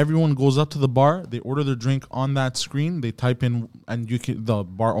 And everyone goes up to the bar. They order their drink on that screen. They type in, and the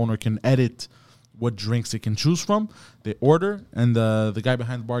bar owner can edit what drinks they can choose from. They order, and the guy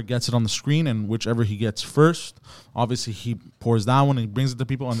behind the bar gets it on the screen, and whichever he gets first, obviously he pours that one and he brings it to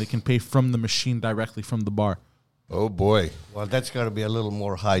people, and they can pay from the machine directly from the bar. Oh, boy. Well, that's got to be a little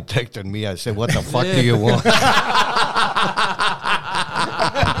more high-tech than me. I say, what the fuck do you want?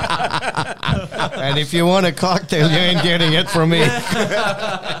 And if you want a cocktail, you ain't getting it from me.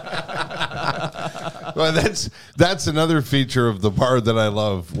 Well, that's another feature of the bar that I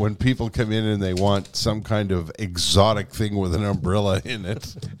love. When people come in and they want some kind of exotic thing with an umbrella in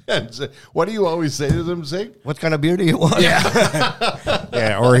it. And say, what do you always say to them, Zig? What kind of beer do you want?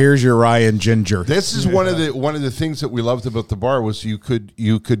 Yeah, or here's your rye and ginger. This is one of the things that we loved about the bar was you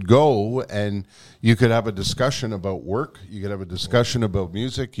could go and you could have a discussion about work. You could have a discussion about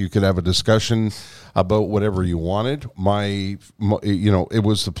music. You could have a discussion about whatever you wanted. It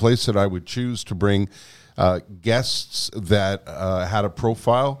was the place that I would choose to bring guests that had a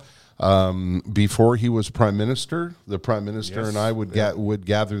profile. Before he was prime minister, the prime minister and I would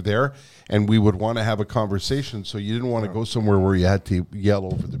gather there, and we would want to have a conversation. So you didn't want to go somewhere where you had to yell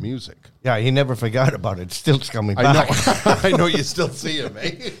over the music. Yeah, he never forgot about it. Still coming back. I know you still see him,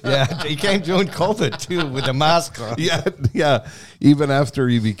 eh? Yeah, he came during COVID too with the mask on. Yeah. Even after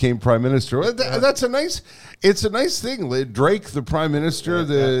he became prime minister, that's a nice thing. Drake, the prime minister,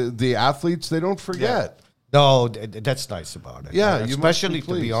 the athletes, they don't forget. Yeah. No, that's nice about it. Yeah, especially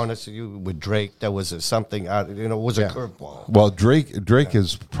to be honest with you, with Drake, that was something. Was a curveball. Well, Drake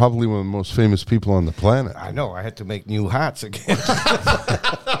is probably one of the most famous people on the planet. I know. I had to make new hats again.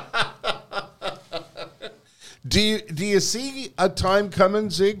 Do you see a time coming,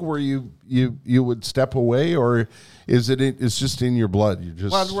 Zig, where you would step away, or is it's just in your blood? You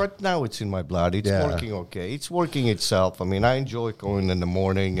just Well, right now it's in my blood. It's working okay. It's working itself. I mean, I enjoy going in the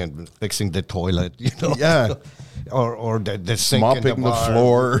morning and fixing the toilet, Yeah. or the sink mopping in the bar.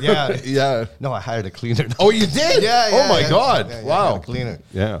 floor. Yeah. Yeah. No, I hired a cleaner. Oh, you did? Yeah. Oh my God! Yeah, Wow. I hired a cleaner.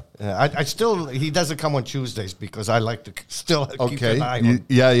 Yeah. I still, he doesn't come on Tuesdays because I like to still keep an eye on.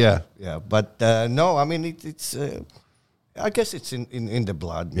 Yeah. Yeah, but no, I mean it's. I guess it's in the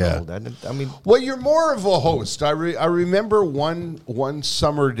blood. Yeah. All that. I mean, Well, you're more of a host. I remember one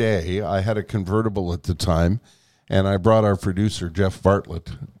summer day, I had a convertible at the time, and I brought our producer, Jeff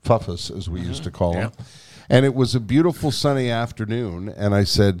Bartlett, Fuffus, as we used to call him. And it was a beautiful sunny afternoon, and I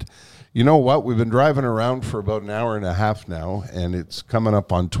said, you know what? We've been driving around for about an hour and a half now, and it's coming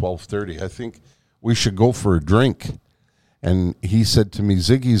up on 12:30. I think we should go for a drink. And he said to me,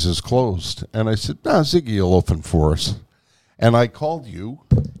 Ziggy's is closed. And I said, no, Ziggy will open for us. And I called you,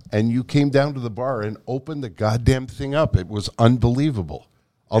 and you came down to the bar and opened the goddamn thing up. It was unbelievable.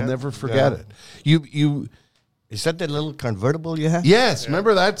 I'll never forget it. You is that the little convertible you have? Yes,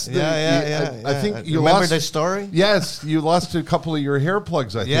 remember that's the I think you remember lost the story. Yes, you lost a couple of your hair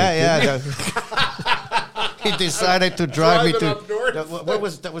plugs, I think. Yeah. He decided to drive me Driving to up north. what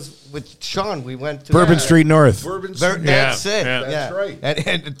was that? Was with Sean? We went to Bourbon Street North. Bourbon That's Street. it. That's right.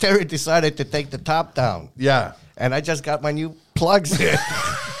 And Terry decided to take the top down. Yeah. And I just got my new plugs in.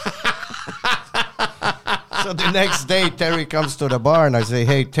 So the next day, Terry comes to the bar, and I say,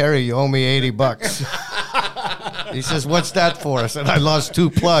 "Hey, Terry, you owe me $80." He says, "What's that for?" I said, "I lost 2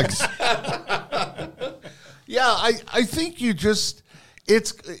 plugs." Yeah, I think you just I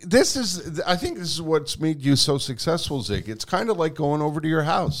think this is what's made you so successful, Zig. It's kind of like going over to your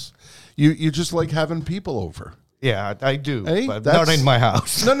house. You just like having people over. Yeah, I do, Hey, but that's- not in my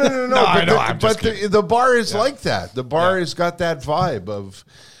house. No. I know, I'm just kidding. the bar is like that. The bar has got that vibe of,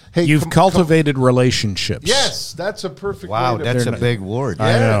 hey, You've come- cultivated relationships. Yes, that's a perfect Wow, way to that's put a it. big word.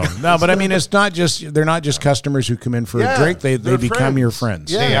 I know. No, but I mean, they're not just customers who come in for Yeah, a drink. They they're become friends. your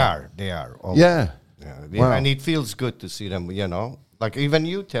friends. Yeah. They are. Oh, Yeah. Wow. And it feels good to see them, Like even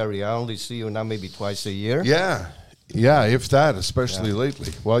you, Terry, I only see you now maybe twice a year. Yeah, if that, especially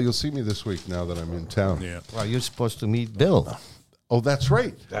lately. Well, you'll see me this week now that I'm in town. Yeah. Well, you're supposed to meet Bill. Oh, that's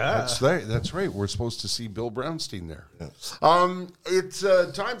right. That's right. We're supposed to see Bill Brownstein there. It's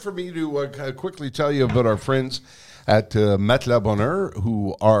time for me to quickly tell you about our friends at Matelas Bonheur,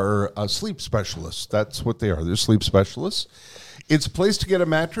 who are sleep specialists. That's what they are. They're sleep specialists. It's a place to get a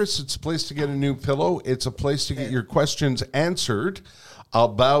mattress. It's a place to get a new pillow. It's a place to get your questions answered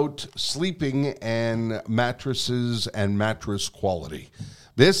about sleeping and mattresses and mattress quality.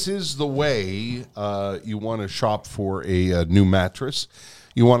 This is the way you want to shop for a new mattress.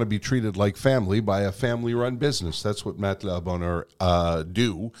 You want to be treated like family by a family-run business. That's what Matelas Bonheur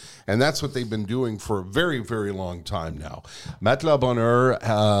do, and that's what they've been doing for a very, very long time now. Matelas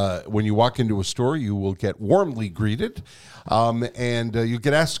Bonheur, when you walk into a store, you will get warmly greeted, and you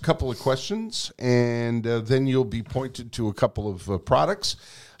get asked a couple of questions, and then you'll be pointed to a couple of products.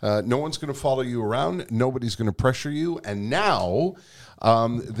 No one's going to follow you around. Nobody's going to pressure you, and now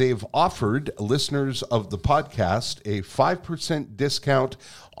they've offered listeners of the podcast a 5% discount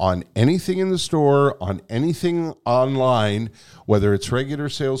on anything in the store, on anything online, whether it's regular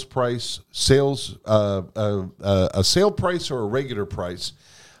sales price, a sale price or a regular price.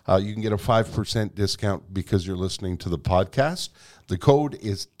 You can get a 5% discount because you're listening to the podcast. The code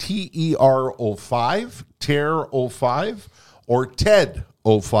is TER05, TER05, or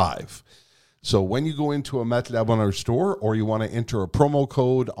TED05. So when you go into a Matelas Bonheur store or you want to enter a promo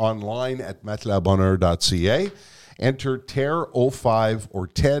code online at matelasbonheur.ca, enter TER05 or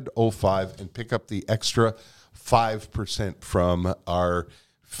TED05 and pick up the extra 5% from our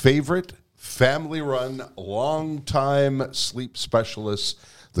favorite family-run, long-time sleep specialists,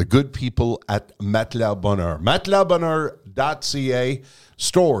 the good people at Matelas Bonheur. matelasbonheur.ca,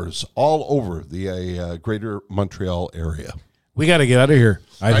 stores all over the greater Montreal area. We got to get out of here.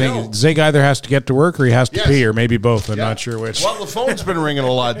 I think know. Zig either has to get to work or he has to Yes. pee, or maybe both. I'm not sure which. Well, the phone's been ringing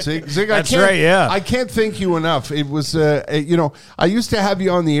a lot, Zig. That's right, yeah. I can't thank you enough. It was, I used to have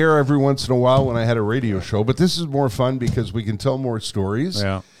you on the air every once in a while when I had a radio show, but this is more fun because we can tell more stories.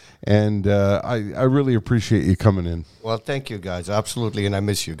 Yeah. And I really appreciate you coming in. Well, thank you guys, absolutely, and I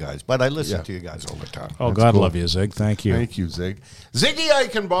miss you guys. But I listen to you guys all the time. Oh, God love you, Zig. Thank you. Thank you, Zig. Ziggy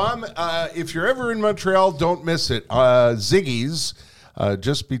Eichenbaum, if you're ever in Montreal, don't miss it. Ziggy's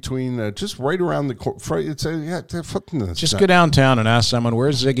just between, just right around the it's just go downtown and ask someone,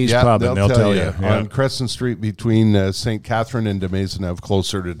 where's Ziggy's Pub, and they'll tell you. Yeah. On Crescent Street between St. Catherine and de Maisonneuve,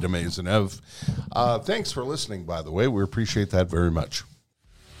 closer to de Maisonneuve. Thanks for listening, by the way. We appreciate that very much.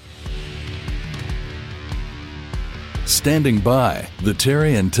 Standing By, the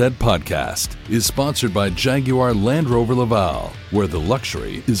Terry and Ted podcast, is sponsored by Jaguar Land Rover Laval, where the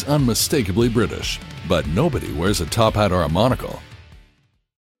luxury is unmistakably British, but nobody wears a top hat or a monocle.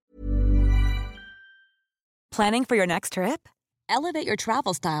 Planning for your next trip? Elevate your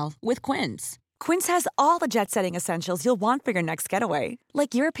travel style with Quince. Quince has all the jet-setting essentials you'll want for your next getaway,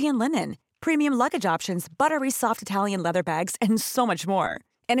 like European linen, premium luggage options, buttery soft Italian leather bags, and so much more.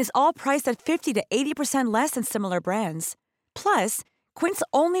 And is all priced at 50 to 80% less than similar brands. Plus, Quince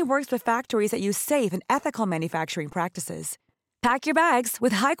only works with factories that use safe and ethical manufacturing practices. Pack your bags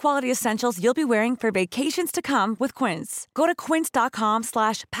with high-quality essentials you'll be wearing for vacations to come with Quince. Go to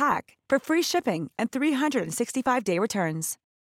quince.com/pack for free shipping and 365-day returns.